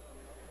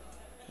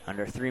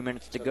 Under 3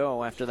 minutes to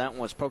go after that one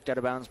was poked out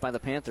of bounds by the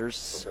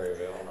Panthers.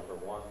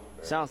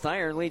 South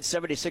Iron leads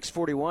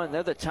 76-41.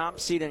 They're the top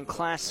seed in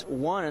Class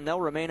 1, and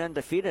they'll remain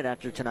undefeated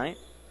after tonight.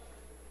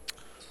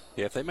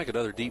 Yeah, if they make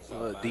another deep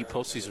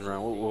postseason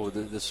run, what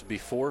would this be?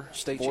 4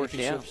 state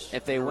championships? Yeah.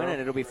 If they win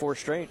it, it'll be 4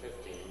 straight.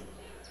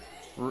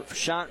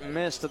 Shot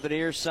missed at the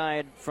near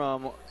side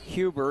from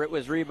Huber. It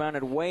was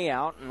rebounded way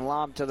out and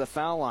lobbed to the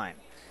foul line.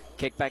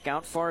 Kick back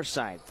out far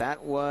side.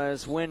 That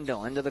was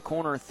Wendell into the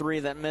corner.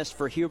 3 that missed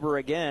for Huber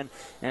again.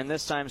 And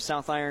this time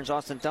South Iron's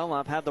Austin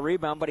Dunlop had the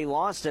rebound, but he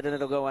lost it, and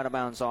it'll go out of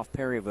bounds off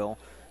Perryville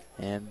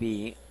and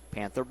be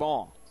Panther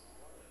ball.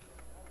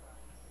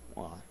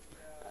 Well,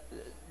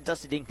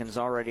 Dusty Dinkins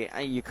already,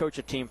 you coach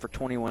a team for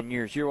 21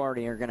 years. You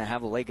already are going to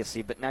have a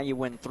legacy, but now you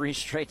win 3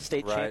 straight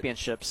state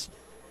championships.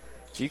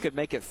 So you could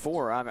make it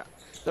 4.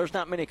 There's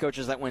not many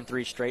coaches that win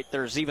 3 straight.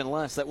 There's even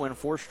less that win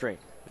 4 straight.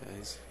 Yeah,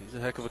 he's a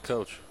heck of a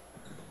coach.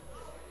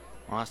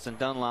 Austin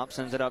Dunlop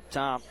sends it up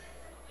top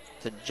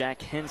to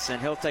Jack Henson.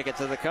 He'll take it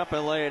to the cup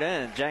and lay it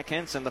in. Jack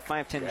Henson, the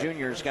 5'10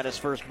 junior's got his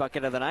first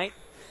bucket of the night.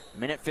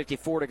 Minute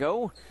 54 to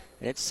go.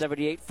 It's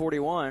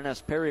 78-41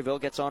 as Perryville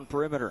gets on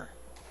perimeter.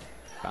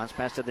 Bounce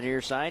pass to the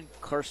near side.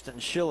 Karsten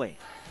Schilly.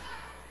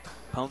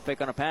 Pump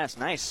fake on a pass.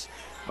 Nice.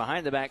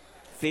 Behind the back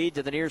feed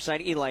to the near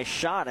side. Eli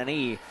Schott, and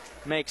he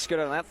makes good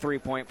on that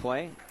three-point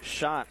play.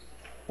 Schott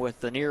with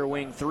the near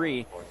wing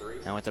 3.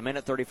 And with a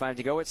minute 35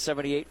 to go, it's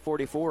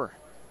 78-44.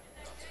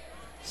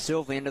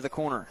 Sylvie into the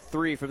corner.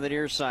 3 from the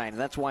near side.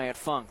 That's Wyatt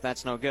Funk.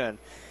 That's no good.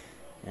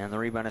 And the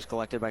rebound is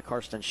collected by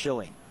Karsten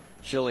Schilly.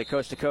 Schilly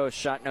coast to coast.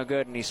 Shot no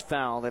good, and he's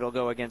fouled. It'll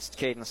go against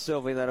Caden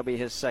Sylvie. That'll be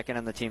his second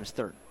and the team's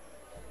third.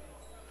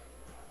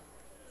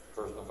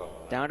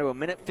 Down to a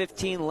minute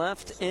 15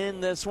 left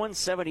in this one.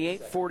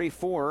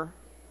 78-44.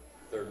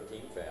 Third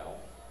team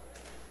foul.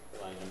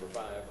 Line number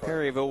 5.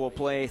 Perryville will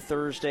play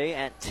Thursday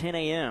at 10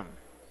 a.m.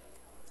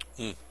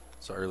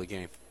 It's an early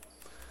game.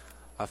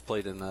 I've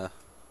played in that,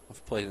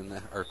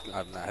 or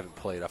I haven't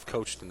played. I've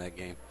coached in that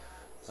game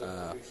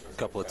a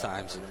couple of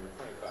times,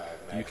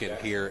 and you can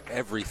hear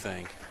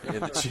everything in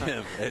the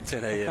gym at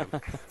 10 a.m.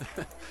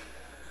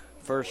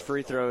 First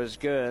free throw is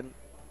good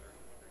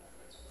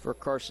for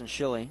Karsten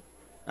Schilly.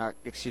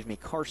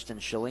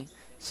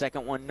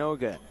 Second one no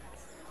good.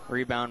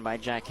 Rebound by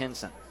Jack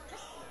Henson.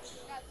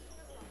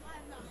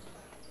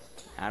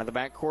 Out of the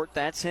backcourt,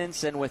 that's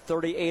Henson with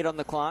 38 on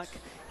the clock.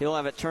 He'll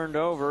have it turned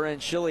over,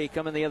 and Schilly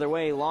coming the other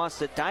way.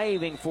 Lost it,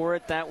 diving for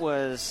it. That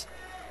was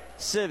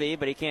Sylvie,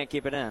 but he can't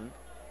keep it in.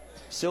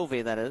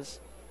 Sylvie, that is.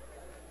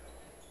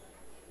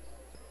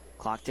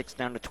 Clock ticks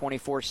down to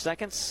 24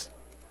 seconds.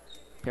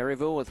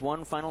 Perryville with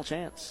one final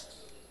chance.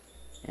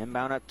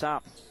 Inbound up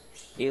top.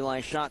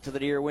 Eli shot to the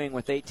near wing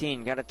with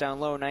 18. Got it down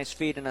low. Nice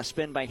feed and a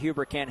spin by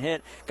Huber. Can't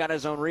hit. Got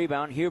his own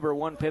rebound. Huber,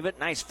 one pivot.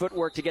 Nice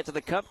footwork to get to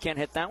the cup. Can't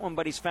hit that one,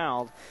 but he's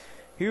fouled.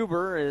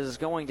 Huber is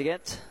going to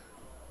get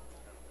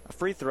a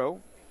free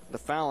throw. The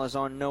foul is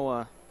on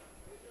Noah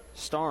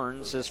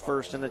Starnes, his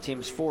first and the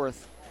team's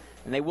fourth.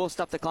 And they will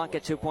stop the clock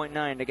at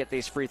 2.9 to get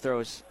these free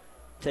throws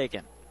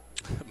taken.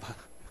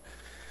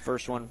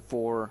 First one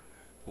for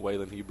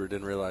Waylon Huber.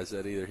 Didn't realize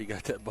that either. He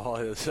got that ball.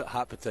 It was a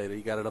hot potato.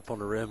 He got it up on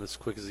the rim as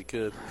quick as he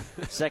could.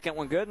 Second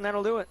one good, and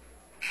that'll do it.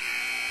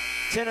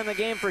 10 in the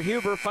game for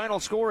Huber. Final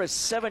score is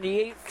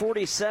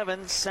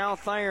 78-47.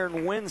 South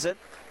Iron wins it.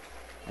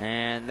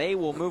 And they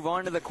will move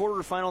on to the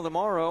quarterfinal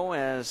tomorrow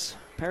as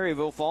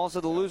Perryville falls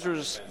to the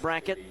losers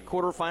bracket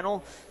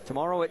quarterfinal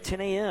tomorrow at 10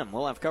 a.m.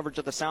 We'll have coverage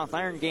of the South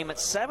Iron game at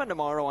 7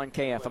 tomorrow on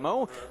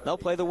KFMO. They'll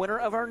play the winner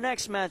of our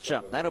next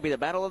matchup. That'll be the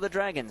Battle of the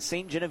Dragons,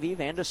 St.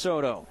 Genevieve and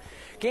DeSoto.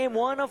 Game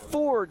 1 of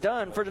 4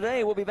 done for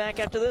today. We'll be back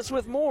after this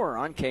with more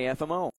on KFMO.